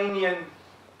Russian-Ukrainian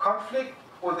conflict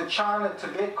or the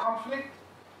China-Tibet conflict,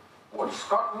 or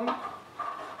Scotland.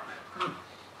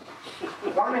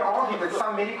 One may argue that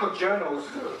some medical journals,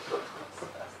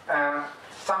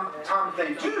 sometimes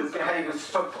they do behave as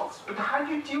soapbox, but how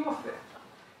do you deal with that?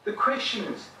 The question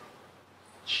is,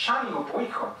 shunning or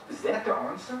boycott, is that the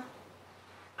answer?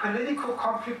 Political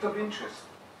conflict of interest.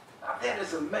 Now that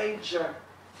is a major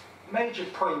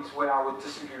point where I would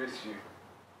disagree with you.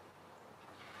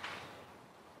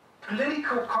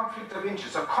 Political conflict of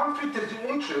interest. A conflict of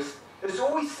interest is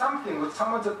always something with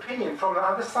someone's opinion from the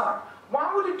other side.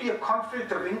 Why would it be a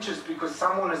conflict of interest because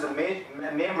someone is a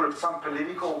member of some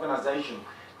political organization?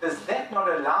 Does that not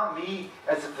allow me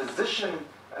as a physician,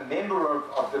 a member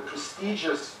of the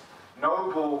prestigious,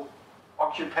 noble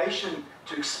occupation,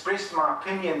 to express my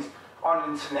opinions on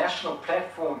an international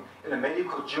platform in a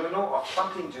medical journal of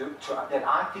something that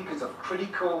I think is of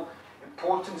critical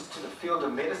importance to the field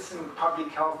of medicine, public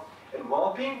health, and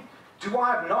well-being? Do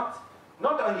I have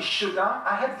not only should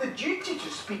I have the duty to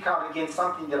speak out against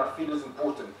something that I feel is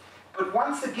important, but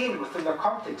once again within the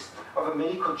context of a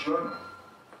medical journal.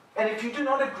 And if you do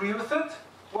not agree with it,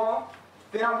 well,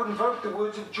 then I would invoke the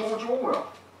words of George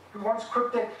Orwell, who once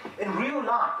quipped that in real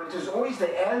life it is always the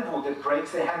anvil that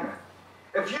breaks the hammer.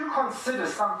 If you consider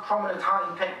some prominent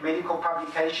high-impact medical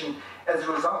publication as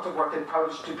a result of what they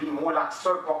publish to be more like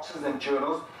soapboxes than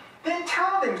journals, then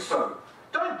tell them so.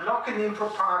 Don't block any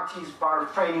improprieties by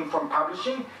refraining from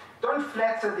publishing. Don't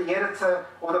flatter the editor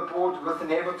or the board with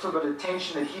inevitable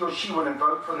attention that he or she will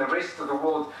invoke from the rest of the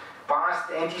world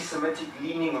biased, anti-Semitic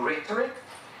leaning rhetoric.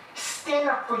 Stand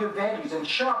up for your values and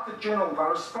show up the journal by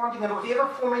responding in whatever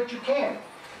format you can.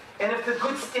 And if the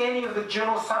good standing of the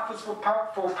journal suffers for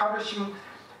publishing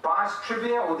biased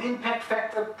trivia, or the impact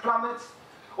factor plummets,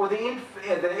 or the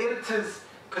editor's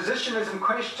position is in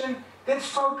question, then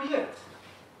so be it.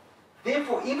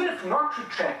 Therefore, even if not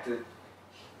retracted,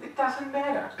 it doesn't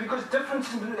matter, because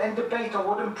difference and debate are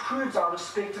what improves our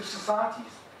respective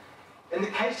societies. In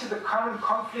the case of the current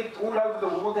conflict all over the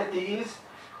world that there is,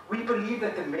 we believe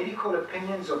that the medical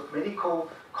opinions of medical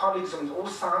colleagues on all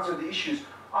sides of the issues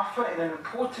offer an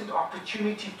important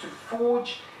opportunity to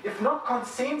forge, if not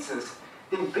consensus,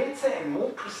 then better and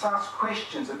more precise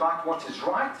questions about what is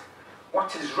right,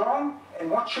 what is wrong,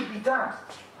 and what should be done.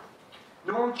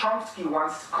 Noam Chomsky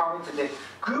once commented that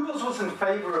Goebbels was in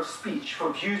favor of speech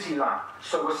for views he liked,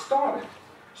 so was Stalin.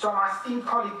 So my esteemed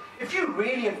colleague, if you're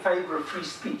really in favor of free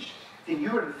speech, then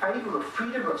you're in favor of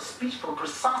freedom of speech for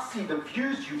precisely the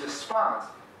views you despise.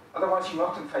 Otherwise, you're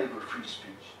not in favor of free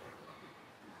speech.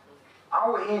 I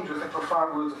will end with the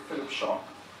profound words of Philip Sharp.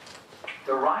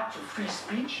 The right to free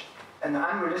speech and the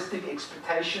unrealistic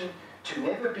expectation to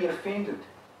never be offended,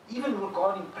 even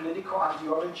regarding political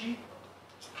ideology,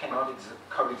 cannot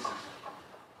coexist.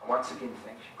 And once again,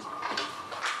 thank you.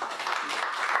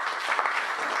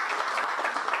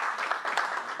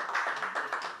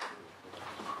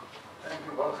 Thank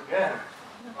you once again.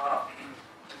 Wow.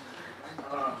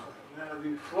 Now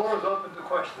the floor is open to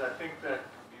questions. I think that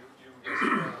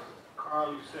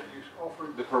Carl, you said you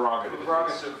offered The prerogative. the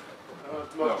prerogative.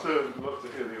 I'd love to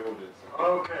hear the audience.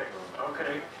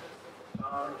 Okay.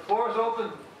 The floor is open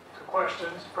to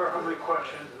questions, preferably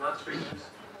questions, not speeches.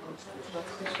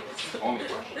 Only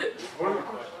question. Only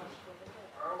questions.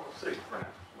 All right, we'll see.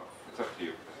 It's up to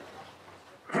you.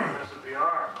 Professor BR,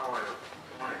 how are you?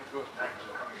 Good morning. Good. Thanks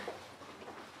for coming in.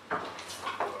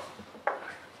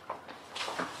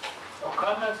 No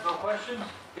comments, no questions?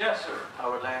 Yes, sir. I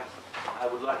would like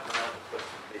to have a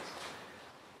question, please.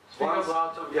 Speak up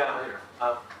loud so we can hear.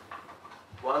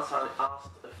 Once I asked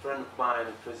a friend of mine,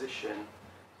 a physician,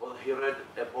 well, he read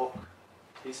a book.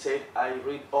 He said, I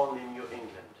read only New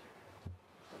England.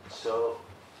 So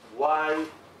why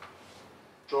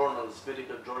journals,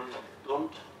 medical journals,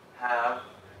 don't have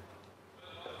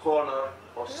a corner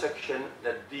or section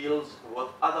that deals with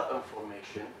other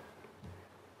information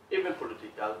even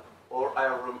political, or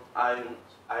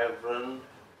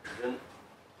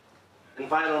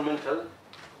environmental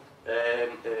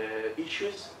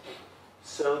issues,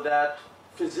 so that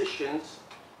physicians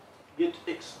get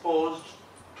exposed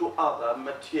to other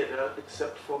material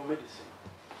except for medicine.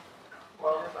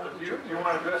 Well, do you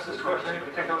want to address this question in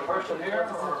particular person here,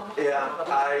 or? Yeah,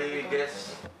 I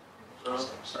guess.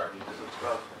 Sorry.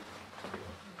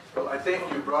 Well, I think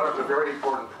you brought up a very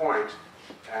important point,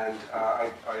 and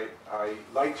I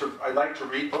like to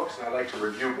read books and I like to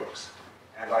review books,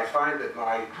 and I find that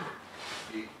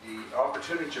the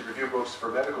opportunity to review books for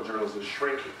medical journals is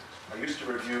shrinking. I used to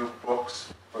review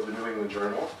books for the New England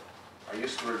Journal. I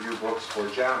used to review books for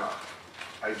JAMA.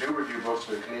 I do review books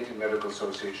for the Canadian Medical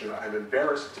Association. I'm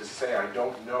embarrassed to say I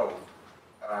don't know.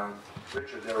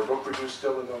 Richard, there are book reviews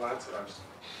still in the Lancet? I'm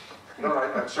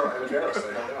sorry, I'm embarrassed,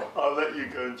 I don't know. I'll let you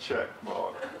go and check,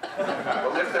 Mark.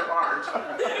 Well, if there are,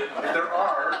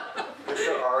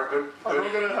 good. I'm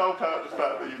not going to help out the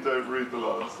fact that you don't read the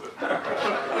Lancet.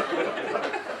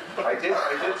 I did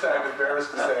say I'm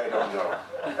embarrassed to say I don't know.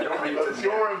 I don't read That's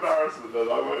your embarrassment, then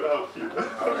I won't help you.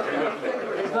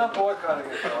 He's not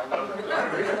boycotting it, though, I know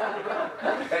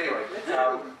that. Anyway,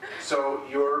 so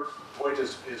your point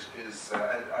is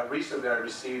recently I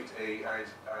received I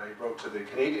wrote to the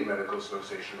Canadian Medical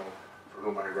Association, for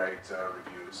whom I write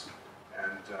reviews,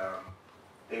 and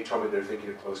they told me they're thinking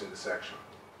of closing the section.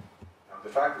 Now, the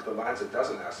fact that the Lancet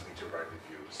doesn't ask me to write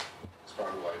reviews is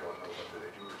probably why I don't know whether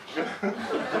they do reviews.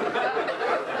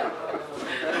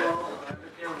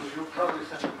 You'll probably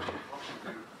send him a motion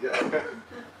to. Yeah.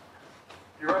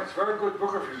 He writes very good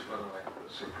book reviews, by the way.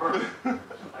 Superb.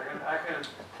 I can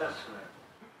attest to that.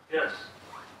 Yes.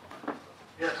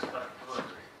 Yes, Dr. Glick.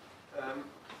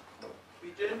 We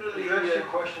generally. You ask your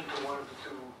question to one of the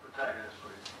two protagonists,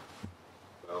 please.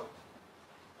 Well,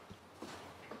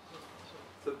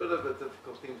 it's a bit of a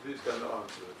difficult thing. Who's going to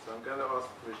answer it? So I'm going to ask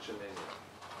the question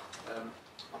anyway.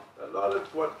 A lot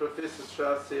of what Professor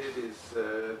Strous said is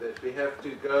that we have to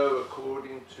go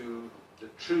according to the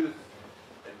truth,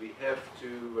 and we have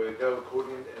to go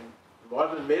according. And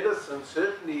modern medicine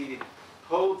certainly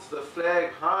holds the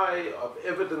flag high of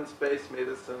evidence-based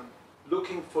medicine,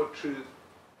 looking for truth.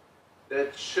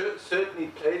 That certainly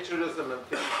plagiarism and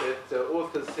things that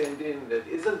authors send in that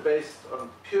isn't based on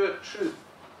pure truth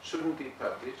shouldn't be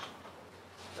published.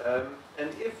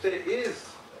 And if there is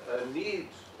a need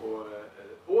or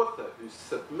an author who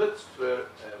submits to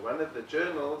one of the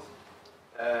journals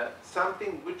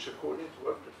something which, according to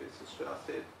what Professor Strous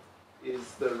said,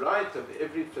 is the right of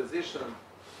every physician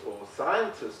or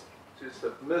scientist to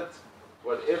submit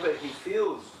whatever he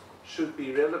feels should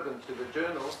be relevant to the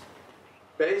journal,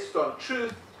 based on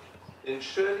truth, then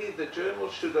surely the journal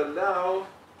should allow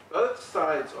both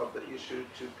sides of the issue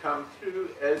to come through,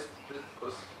 as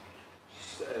because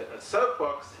a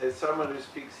soapbox has someone who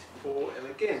speaks for and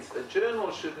against. A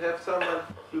journal should have someone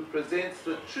who presents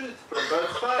the truth from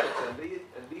both sides and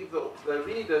leave the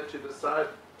reader to decide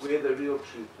where the real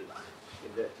truth is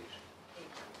in that issue.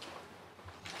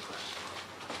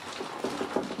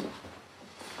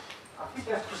 I think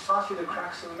that's precisely the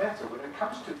crux of the matter. When it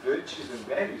comes to virtues and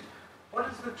values, what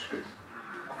is the truth?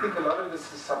 I think a lot of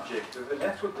this is subjective, and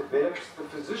that's what develops the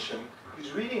physician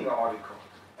who's reading the article.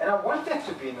 And I want that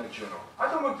to be in a journal. I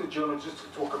don't want the journal just to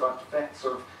talk about the facts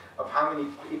of how many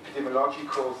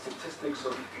epidemiological statistics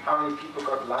of how many people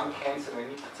got lung cancer in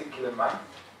any particular month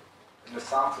in the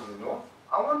south or the north.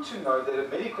 I want to know that a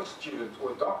medical student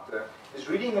or a doctor is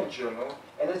reading a journal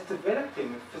and is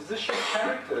developing physician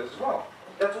character as well.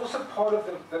 That's also part of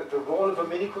the role of a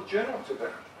medical journal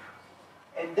today.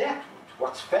 And that,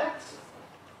 what's facts?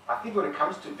 I think when it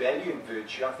comes to value and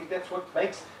virtue, I think that's what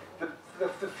makes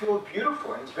the field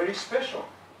beautiful, and it's very special.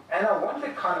 And I want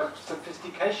that kind of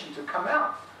sophistication to come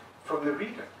out from the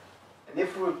reader. And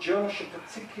therefore a journal should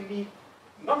particularly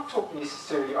not talk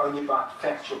necessarily only about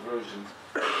factual versions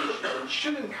of issues, and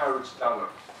should encourage dialogue,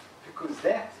 because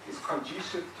that is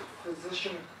conducive to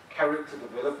physician character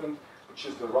development, which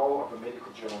is the role of a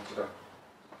medical journal today.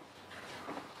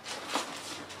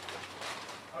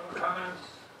 Other comments,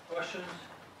 questions?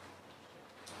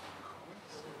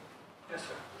 Yes,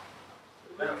 sir.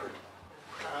 Manfred.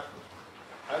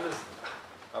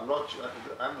 I'm not sure.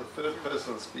 I'm the third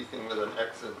person speaking with an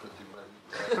accent that you made.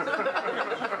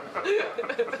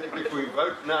 I think if we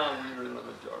vote now, we're in the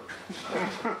majority.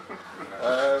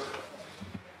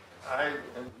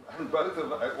 And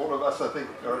all of us, I think,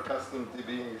 are accustomed to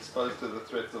being exposed to the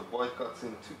threats of boycotts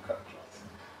in two countries.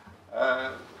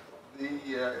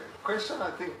 The question I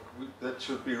think that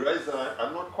should be raised, and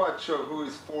I'm not quite sure who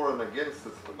is for and against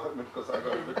this at the moment because I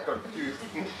got a bit confused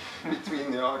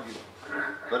between the arguments.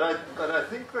 But I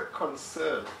think the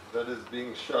concern that is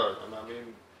being shown, and I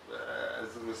mean,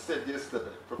 as was said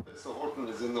yesterday, Professor Horton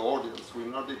is in the audience. We're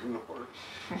not ignoring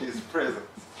his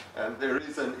presence. And there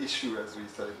is an issue, as we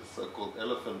say, the so-called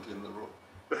elephant in the room.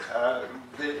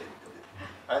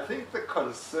 I think the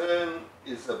concern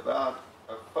is about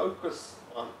a focus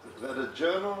on that a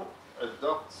journal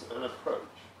adopts an approach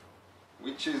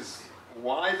which is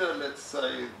wider, let's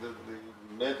say, than the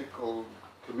medical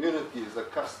community is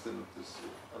accustomed to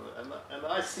see. And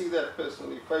I see that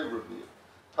personally favorably.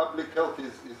 Public health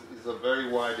is a very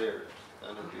wide area,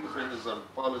 and it depends on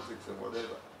politics and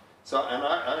whatever. So, and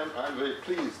I'm very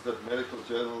pleased that medical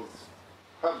journals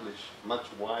publish much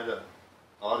wider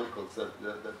articles that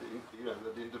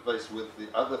interface with the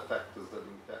other factors that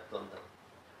impact on health.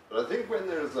 But I think when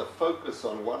there is a focus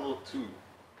on one or two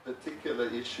particular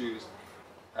issues,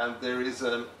 and there is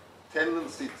a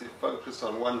tendency to focus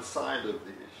on one side of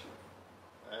the issue,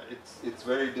 it's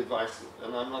very divisive,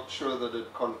 and I'm not sure that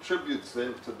it contributes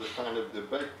then to the kind of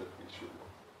debate that we should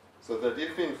want. So that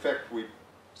if in fact we're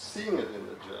seeing it in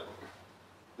the journal,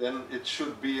 then it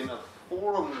should be in a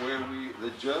forum where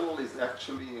the journal is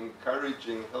actually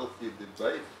encouraging healthy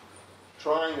debate,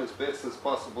 trying as best as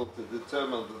possible to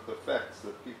determine that the facts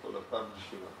that people are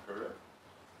publishing are correct.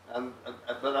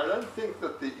 But I don't think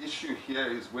that the issue here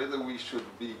is whether we should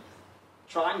be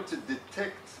trying to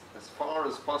detect as far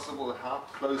as possible how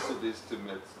close it is to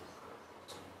medicine.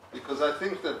 Because I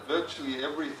think that virtually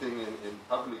everything in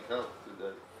public health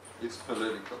today is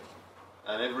political,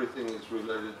 and everything is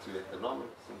related to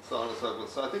economics and so on and so forth.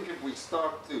 So I think if we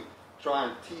start to try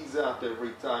and tease out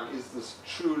every time, is this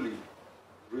truly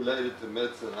related to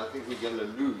medicine, I think we're going to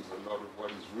lose a lot of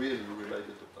what is really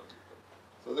related to public health.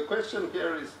 So the question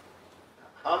here is,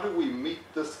 how do we meet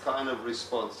this kind of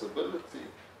responsibility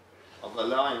of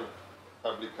allowing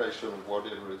publication of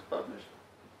whatever is published,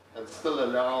 and still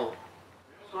allow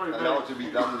it to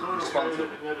be done responsibly?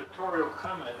 An editorial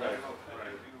comment. Right.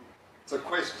 It's a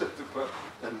question to put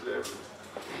and to everything.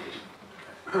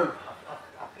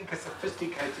 I think a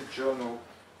sophisticated journal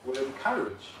will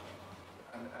encourage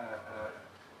a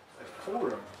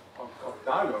forum of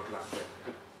dialogue like that,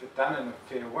 but done in a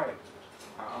fair way.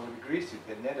 I would agree with you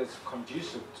that that is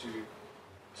conducive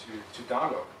to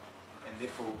dialogue, and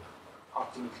therefore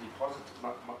ultimately positive.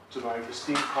 To my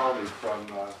esteemed colleague from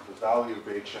the Valley of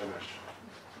Beit Shemesh,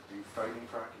 are you fighting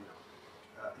for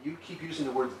you keep using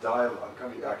the word dialogue,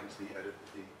 coming back into the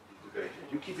debate.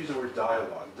 You keep using the word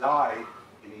dialogue.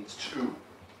 It means two.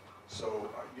 So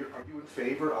are you in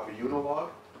favor of a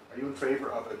unilogue? Are you in favor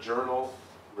of a journal,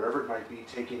 wherever it might be,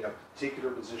 taking a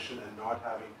particular position and not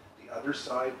having the other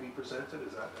side be presented?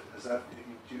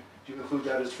 Do you include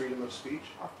that as freedom of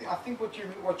speech? I think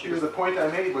Because the point I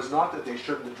made was not that they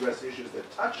shouldn't address issues that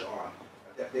touch on,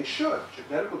 that they should.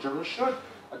 Medical journals should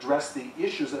address the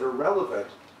issues that are relevant,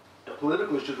 the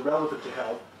political issues relevant to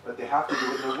health, but they have to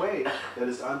do it in a way that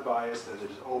is unbiased, that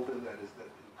is open, that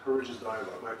encourages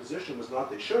dialogue. My position was not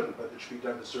they shouldn't, but it should be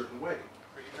done a certain way.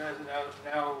 You guys are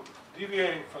now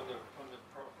deviating from the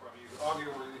program. You argue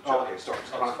with each other. Okay, sorry.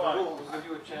 That's fine. We'll give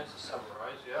you a chance to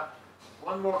summarize, yeah?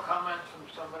 One more comment from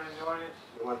somebody in the audience?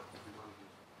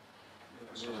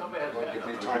 Somebody has a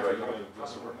hand up.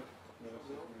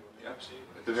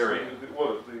 At the very end.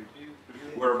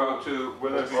 We're about to.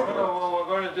 What we're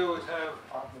going to do is have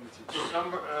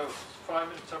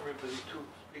 5-minute summary for the two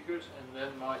speakers, and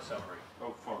then my summary.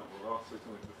 Oh, fine. Well, I'll say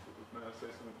something before. May I say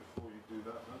something before you do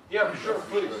that, then? Yeah, sure,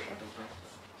 please.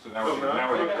 So now we're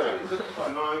okay. Is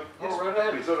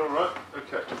that all right?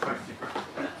 Okay, thank you.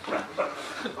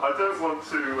 I don't want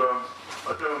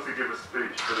to give a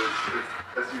speech, but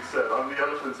as you said, I'm the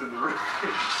elephant in the room,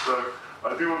 so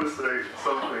I do want to say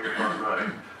something if I may.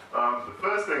 The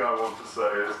first thing I want to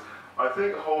say is, I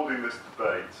think holding this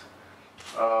debate,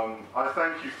 I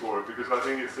thank you for it, because I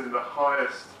think it's in the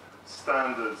highest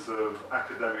standards of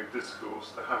academic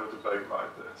discourse to have a debate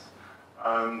like this.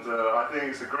 And I think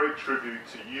it's a great tribute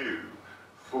to you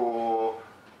for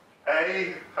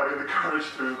A, having the courage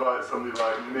to invite somebody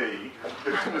like me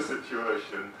in the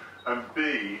situation, and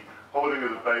B, holding a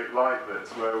debate like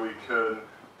this where we can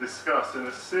discuss in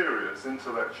a serious,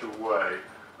 intellectual way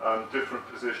different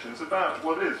positions about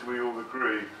what is, we all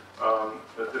agree, a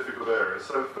difficult area.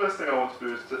 So the first thing I want to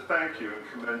do is to thank you and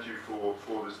commend you for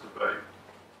this debate.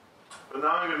 But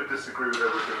now I'm going to disagree with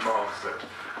everything Mark said.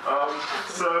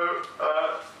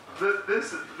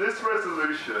 This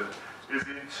resolution is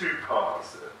in two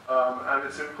parts, and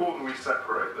it's important we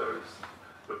separate those.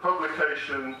 The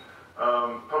publication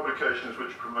publications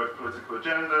which promote political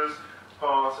agendas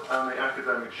part, and the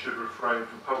academics should refrain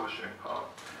from publishing part.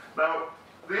 Now,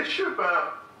 the issue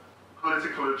about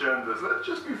political agendas, let's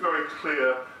just be very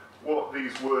clear what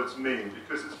these words mean,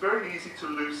 because it's very easy to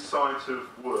lose sight of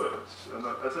words. And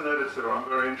as an editor, I'm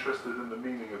very interested in the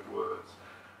meaning of words.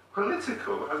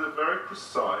 Political has a very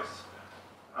precise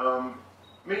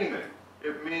meaning.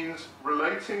 It means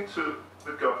relating to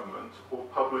the government or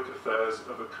public affairs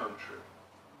of a country.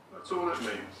 That's all it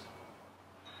means.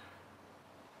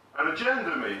 An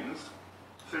agenda means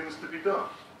things to be done.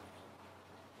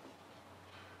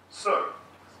 So,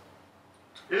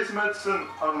 is medicine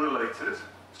unrelated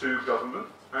to government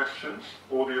action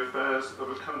or the affairs of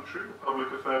a country, the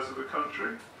public affairs of a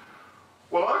country?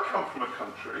 Well, I come from a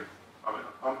country, I mean,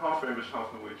 I'm half English,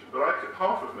 half Norwegian, but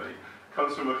half of me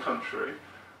comes from a country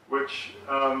which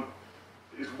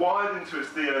is wired into its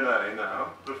DNA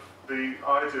now, the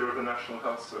idea of a national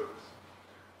health service.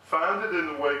 Founded in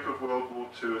the wake of World War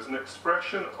II as an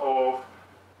expression of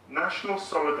national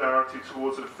solidarity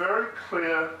towards a very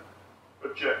clear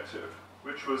objective,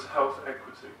 which was health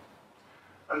equity.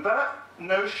 And that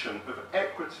notion of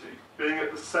equity being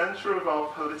at the centre of our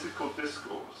political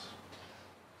discourse,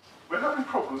 we're having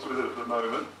problems with it at the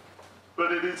moment,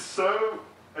 but it is so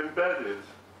embedded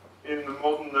in the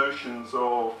modern notions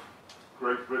of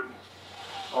Great Britain,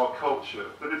 our culture,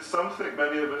 that it's something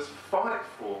many of us fight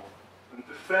for and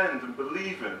defend and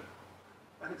believe in.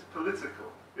 And it's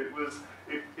political.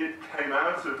 It came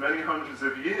out of many hundreds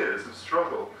of years of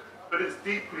struggle, but it's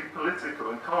deeply political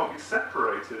and can't be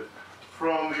separated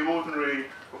from the ordinary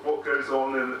of what goes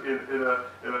on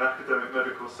in an academic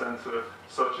medical centre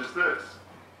such as this.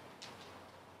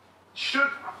 Should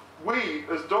we,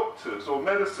 as doctors or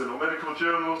medicine or medical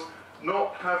journals,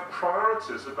 not have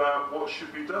priorities about what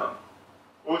should be done?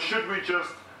 Or should we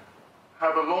just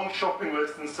have a long shopping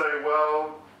list and say,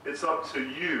 well, it's up to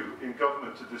you in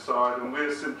government to decide, and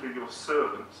we're simply your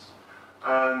servants,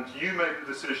 and you make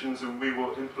the decisions and we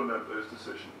will implement those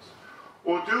decisions?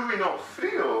 Or do we not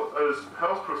feel, as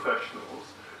health professionals,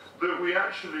 that we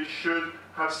actually should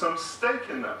have some stake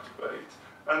in that debate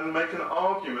and make an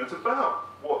argument about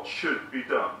what should be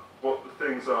done, what the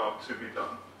things are to be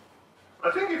done?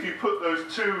 I think if you put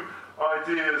those two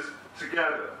ideas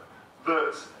together,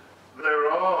 that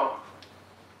there are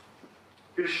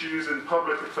issues in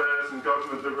public affairs and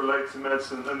government that relate to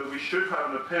medicine, and that we should have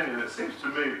an opinion, it seems to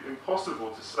me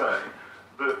impossible to say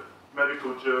that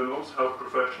medical journals, health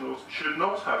professionals, should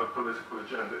not have a political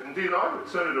agenda. Indeed, I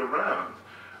would turn it around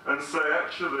and say,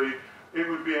 actually, it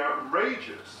would be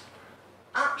outrageous,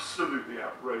 absolutely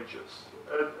outrageous,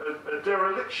 a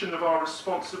dereliction of our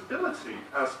responsibility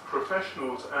as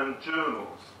professionals and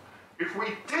journals if we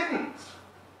didn't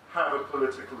have a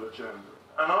political agenda.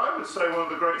 And I would say one of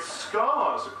the great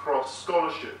scars across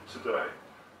scholarship today,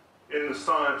 in the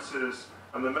sciences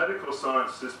and the medical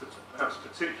sciences perhaps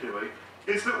particularly,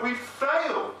 is that we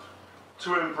failed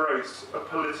to embrace a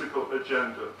political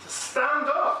agenda, to stand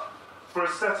up for a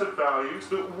set of values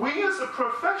that we as a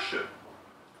profession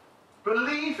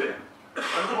believe in and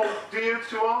hold dear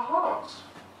to our hearts.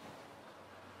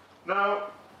 Now,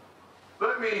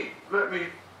 let me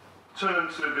turn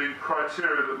to the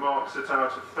criteria that Mark set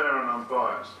out of fair and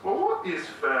unbiased. Well, what is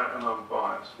fair and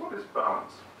unbiased? What is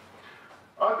balance?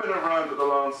 I've been around at the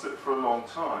Lancet for a long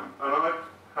time, and I've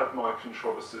had my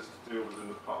controversies to deal with in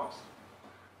the past.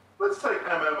 Let's take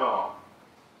MMR,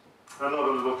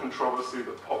 another little controversy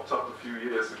that popped up a few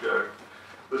years ago,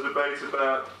 the debate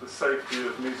about the safety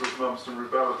of measles, mumps and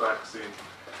rubella vaccine.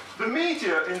 The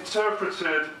media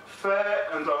interpreted fair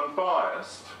and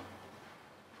unbiased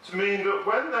to mean that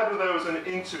whenever there was an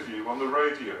interview on the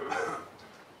radio,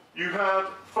 you had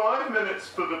 5 minutes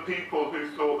for the people who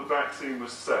thought the vaccine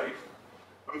was safe,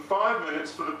 and 5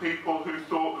 minutes for the people who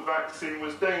thought the vaccine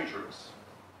was dangerous.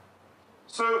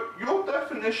 So your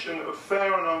definition of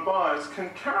fair and unbiased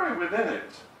can carry within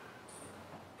it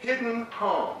hidden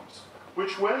harms,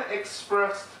 which when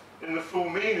expressed in the full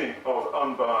meaning of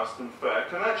unbiased and fair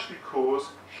can actually cause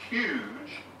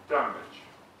huge damage.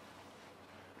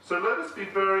 So let us be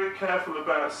very careful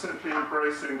about simply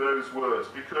embracing those words,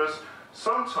 because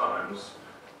sometimes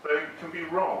they can be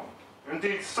wrong.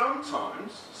 Indeed,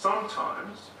 sometimes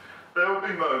there will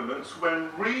be moments when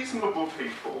reasonable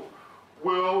people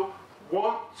will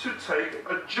want to take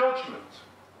a judgment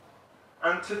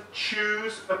and to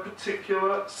choose a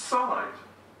particular side.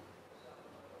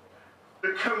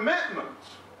 The commitment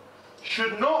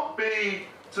should not be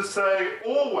to say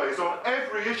always on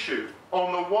every issue,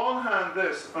 on the one hand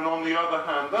this and on the other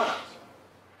hand that.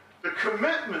 The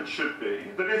commitment should be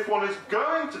that if one is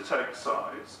going to take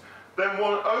sides, then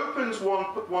one opens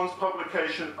one's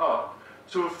publication up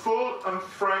to a full and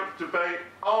frank debate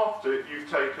after you've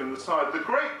taken the side. The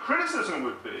great criticism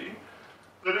would be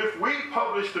that if we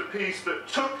published a piece that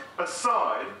took a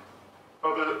side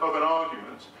of an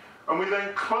argument, and we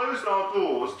then closed our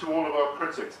doors to all of our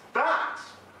critics, that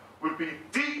would be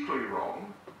deeply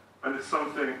wrong, and it's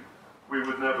something we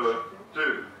would never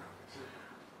do.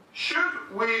 Should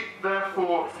we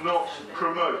therefore not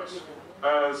promote,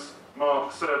 as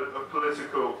Mark said, a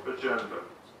political agenda?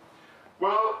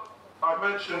 Well, I've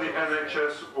mentioned the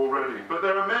NHS already, but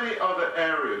there are many other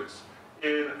areas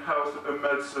in health and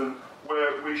medicine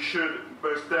where we should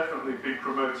most definitely be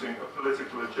promoting a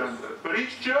political agenda. But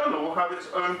each journal will have its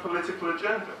own political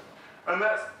agenda, and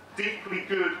that's deeply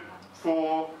good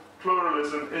for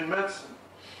pluralism in medicine.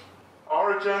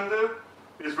 Our agenda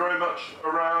is very much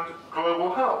around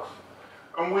global health,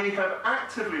 and we have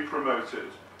actively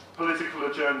promoted political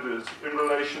agendas in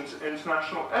relation to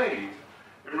international aid,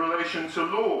 in relation to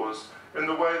laws, in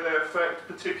the way they affect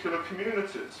particular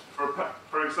communities.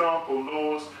 For example,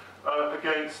 laws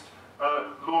against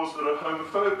laws that are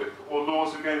homophobic, or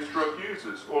laws against drug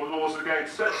users, or laws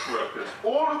against sex workers,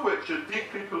 all of which are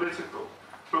deeply political,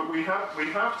 but we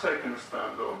have taken a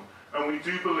stand on, and we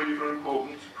do believe are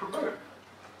important to promote.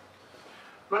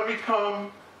 Let me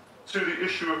come to the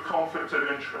issue of conflict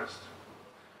of interest.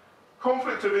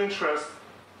 Conflict of interest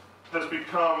has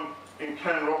become, in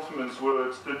Ken Rothman's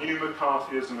words, the new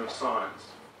McCarthyism of science.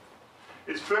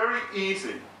 It's very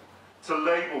easy to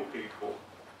label people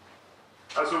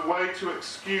as a way to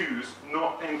excuse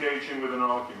not engaging with an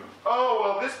argument. Oh,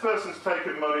 well, this person's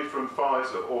taken money from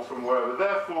Pfizer or from wherever,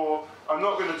 therefore I'm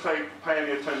not going to pay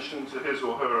any attention to his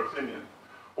or her opinion.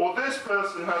 Or this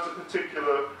person has a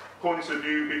particular point of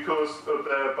view because of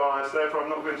their bias, therefore I'm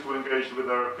not going to engage with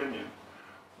their opinion.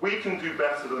 We can do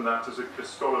better than that as a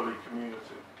scholarly community.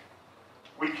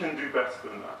 We can do better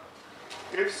than that.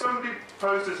 If somebody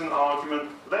poses an argument,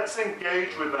 let's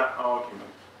engage with that argument.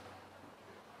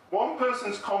 One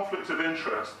person's conflict of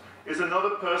interest is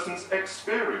another person's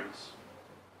experience.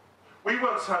 We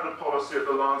once had a policy at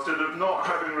the Lancet of not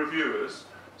having reviewers,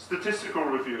 statistical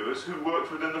reviewers, who worked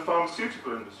within the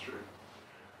pharmaceutical industry.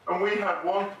 And we had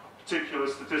one particular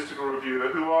statistical reviewer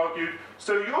who argued,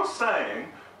 so you're saying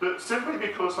that simply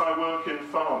because I work in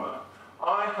pharma,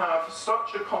 I have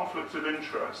such a conflict of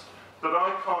interest that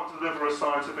I can't deliver a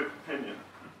scientific opinion.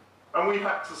 And we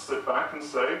had to sit back and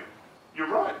say, you're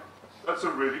right. That's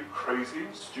a really crazy,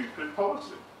 stupid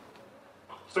policy.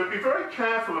 So be very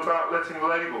careful about letting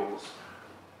labels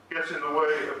get in the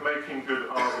way of making good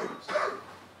arguments.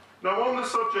 Now, on the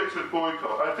subject of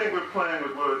boycott, I think we're playing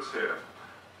with words here.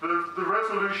 The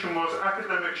resolution was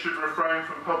academics should refrain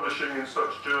from publishing in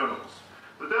such journals.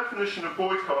 The definition of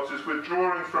boycott is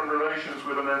withdrawing from relations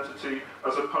with an entity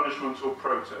as a punishment or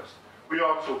protest. We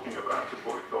are talking about a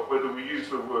boycott, whether we use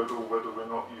the word or whether we're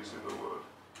not using the word.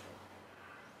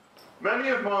 Many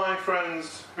of my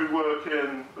friends who work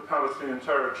in the Palestinian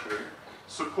territory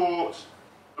support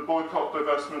the boycott,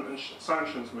 divestment and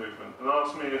sanctions movement and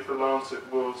ask me if the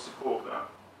Lancet will support that.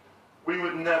 We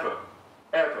would never,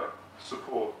 ever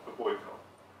support a boycott.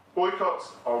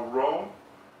 Boycotts are wrong.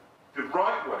 The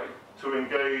right way to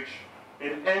engage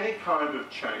in any kind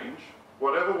of change,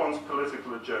 whatever one's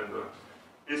political agenda,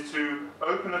 is to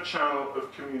open a channel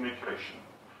of communication.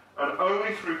 And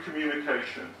only through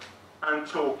communication and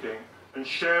talking and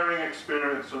sharing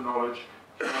experience and knowledge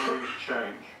can we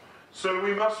change. So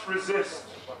we must resist,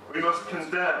 we must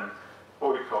condemn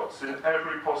boycotts in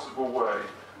every possible way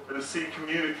and see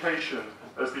communication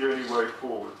as the only way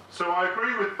forward. So I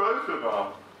agree with both of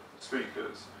our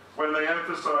speakers when they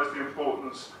emphasize the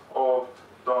importance of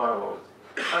dialogue.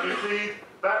 And indeed,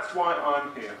 that's why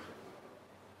I'm here.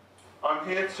 I'm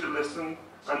here to listen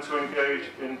and to engage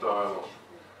in dialogue.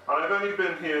 And I've only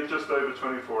been here just over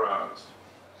 24 hours.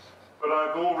 But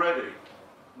I've already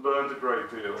learned a great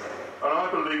deal. And I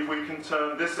believe we can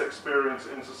turn this experience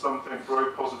into something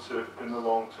very positive in the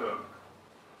long term.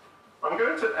 I'm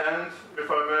going to end, if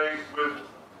I may, with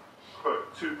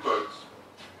two quotes.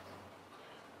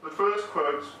 The first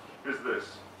quote is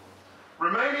this: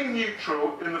 remaining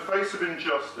neutral in the face of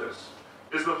injustice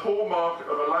is the hallmark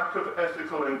of a lack of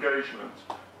ethical engagement,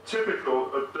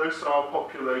 typical of docile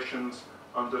populations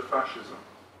under fascism.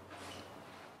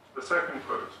 The second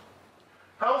quote: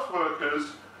 health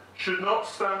workers should not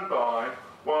stand by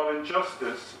while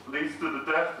injustice leads to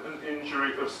the death and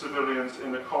injury of civilians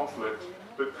in a conflict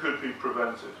that could be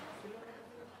prevented.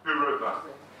 Who wrote that?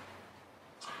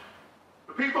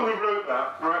 The people who wrote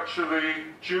that were actually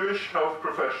Jewish health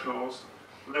professionals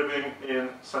living in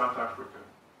South Africa.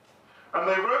 And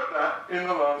they wrote that in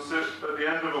the Lancet at the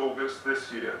end of August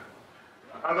this year.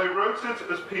 And they wrote it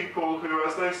as people who,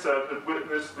 as they said, had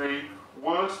witnessed the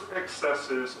worst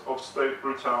excesses of state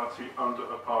brutality under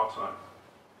apartheid.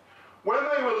 When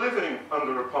they were living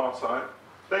under apartheid,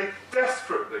 they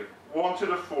desperately wanted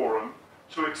a forum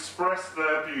to express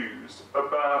their views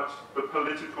about the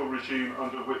political regime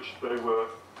under which they were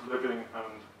living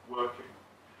and working.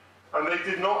 And they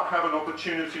did not have an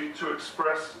opportunity to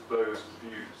express those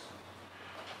views.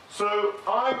 So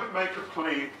I would make a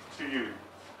plea to you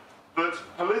that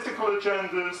political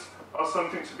agendas are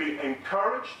something to be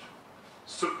encouraged,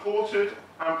 supported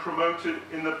and promoted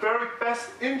in the very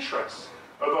best interests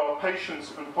of our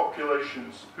patients and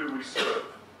populations who we serve.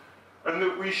 And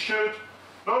that we should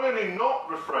not only not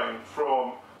refrain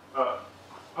from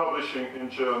publishing in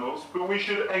journals, but we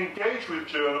should engage with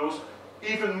journals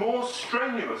even more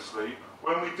strenuously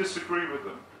when we disagree with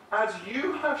them, as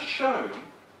you have shown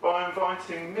by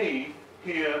inviting me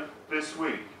here this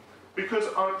week. Because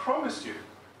I promise you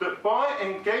that by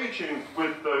engaging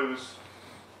with those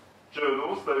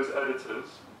journals, those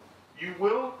editors, you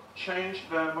will change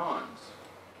their minds.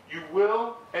 You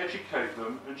will educate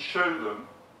them and show them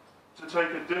to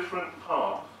take a different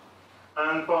path,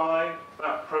 and by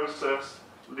that process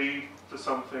lead to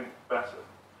something better.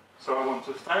 So I want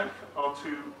to thank our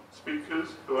two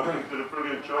speakers, who I think did a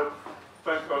brilliant job,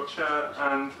 thank our chair,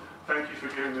 and thank you for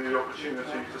giving me the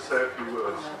opportunity to say a few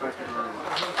words. Thank you very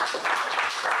much.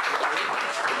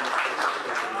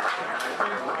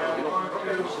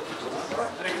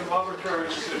 Take an arbitrary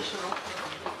decision.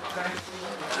 Thank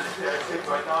the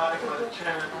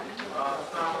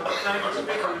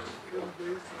speakers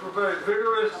for a very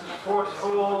vigorous,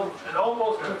 forceful, and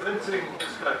almost convincing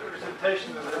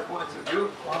presentation of their points of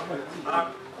view.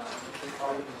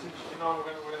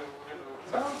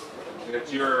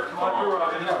 It's your call.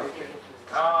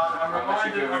 I'm Unless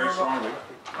you feel very strongly.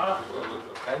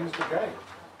 Ends the game.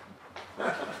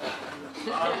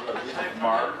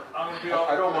 Mark. I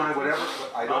don't mind whatever,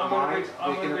 I don't mind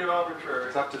I'm making going to be it, arbitrary.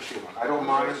 it's up to Shimon. I don't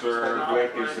mind. Professor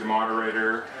Glick is the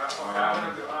moderator.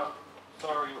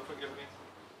 Sorry, you'll forgive me.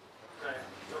 Okay.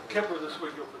 Kipper this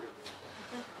week, you'll forgive me.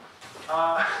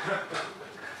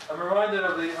 I'm reminded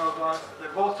of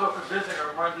they're both so convincing. I'm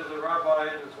reminded of the rabbi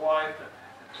and his wife,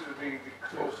 two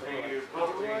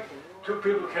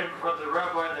people came in front of the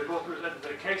rabbi and they both presented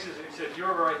their cases, and he said,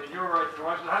 "You're right, and you're right." And the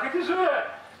wife said, "How can you say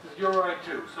that?" He said, "You're right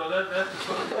too." So that's the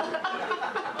sort of now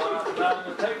I'm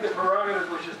going to take the prerogative,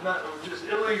 which is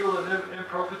illegal and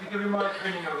inappropriate, to give you my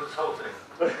opinion of this whole thing.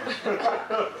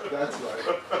 That's right.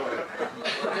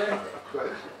 Okay?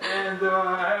 And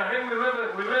I think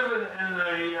we live in an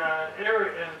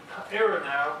era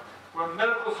now where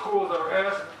medical schools are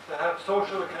asked to have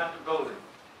social accountability.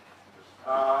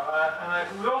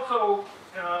 And we also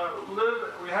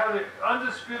we have the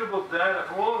undisputable data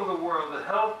from all over the world that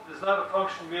health is not a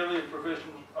function merely of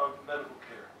provision of medical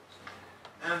care.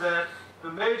 And that the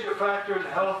major factor in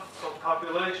health of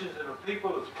populations and of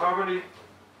people is poverty,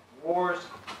 wars,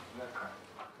 and that kind of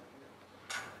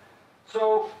thing.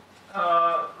 So,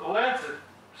 the Lancet,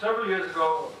 several years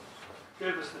ago,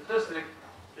 gave a statistic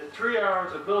that 3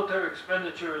 hours of military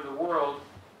expenditure in the world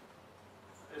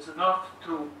is enough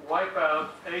to wipe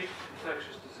out 8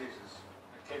 infectious diseases.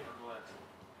 That came from the Lancet.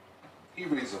 He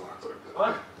reads a lot.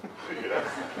 What? Yes,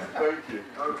 thank you.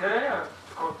 Okay, I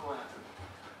quote the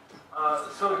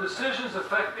Lancet. So decisions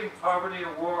affecting poverty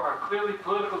and war are clearly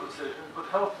political decisions, but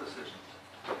health decisions.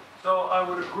 So I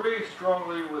would agree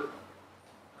strongly with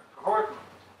Dr. Horton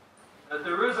that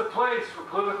there is a place for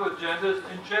political agendas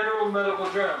in general medical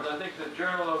journals. I think the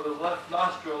journal of the left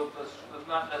nostril does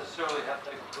not necessarily have to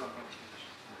take a political position.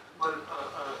 But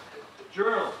a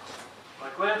journal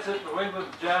like Lancet, New England,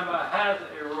 JAMA has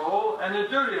a role and a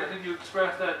duty. I think you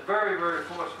expressed that very, very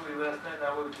forcefully last night, and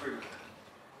I would agree with that.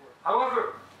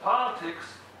 However, politics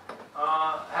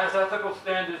has ethical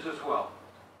standards as well.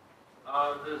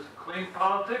 There's clean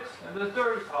politics and there's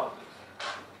dirty politics.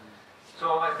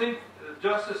 So I think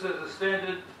justice is a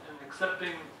standard in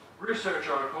accepting research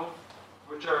articles,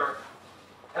 which are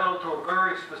held to a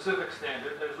very specific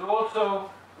standard. There's also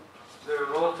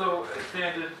a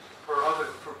standard for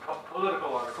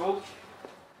political articles,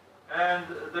 and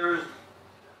there's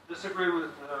disagree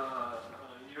with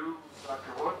you,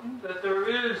 Dr. Horton, that there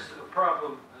is a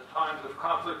problem at times of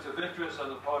conflicts of interest on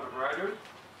the part of writers,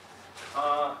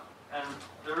 and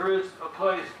there is a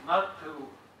place not to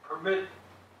permit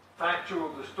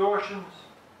factual distortions,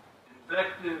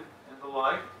 invective, and the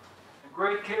like. And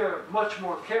great care, much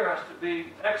more care has to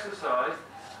be exercised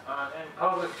in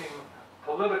publishing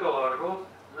political articles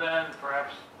than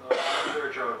perhaps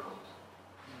research articles.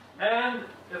 And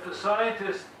if a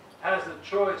scientist has the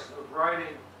choice of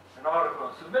writing an article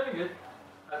and submitting it,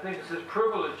 I think it's his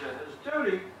privilege and his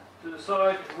duty to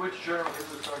decide in which journal he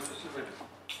was going to submit it.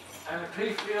 And if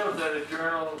he feels that a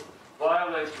journal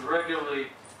violates regularly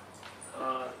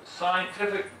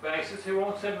scientific basis, he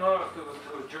won't send an article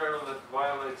to a journal that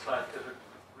violates scientific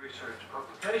research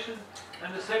publication.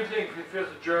 And the same thing, if he feels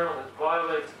a journal that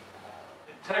violates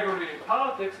integrity in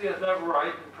politics, he has that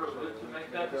right and privilege to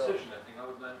make that decision. I think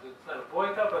it's not a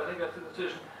boycott, but I think that's a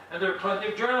decision. And there are plenty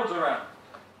of journals around.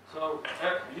 So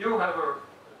you have a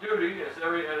duty as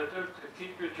every editor to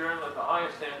keep your journal at the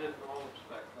highest standard in all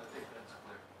respects. I think that's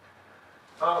clear.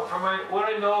 From what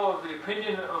I know of the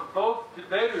opinion of both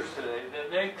debaters today, then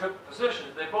they took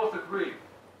positions. They both agreed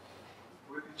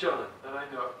with each other that I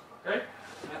know. Okay?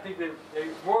 And I think they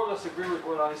more or less agree with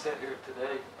what I said here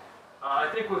today. I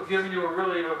think we've given you a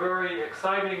very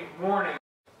exciting morning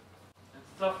and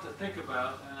stuff to think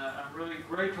about. And I'm really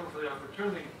grateful for the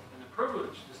opportunity and the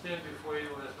privilege to stand before you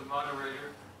as the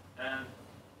moderator and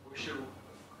wish you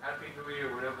a Happy New Year,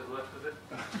 whatever's left of it.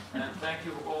 And thank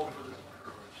you all for this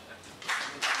privilege. Thank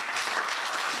you.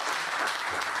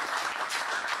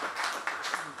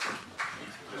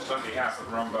 Just on behalf of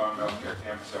Rambam Health Care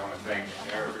Campus, I want to thank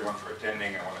everyone for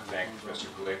attending. I want to thank Professor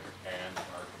Glick and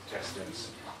our contestants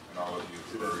and all of you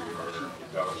for your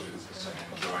indulgence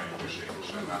and joining and wishing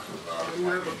Shana Tova. We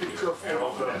have a picture of and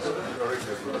all the best. Very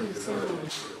good.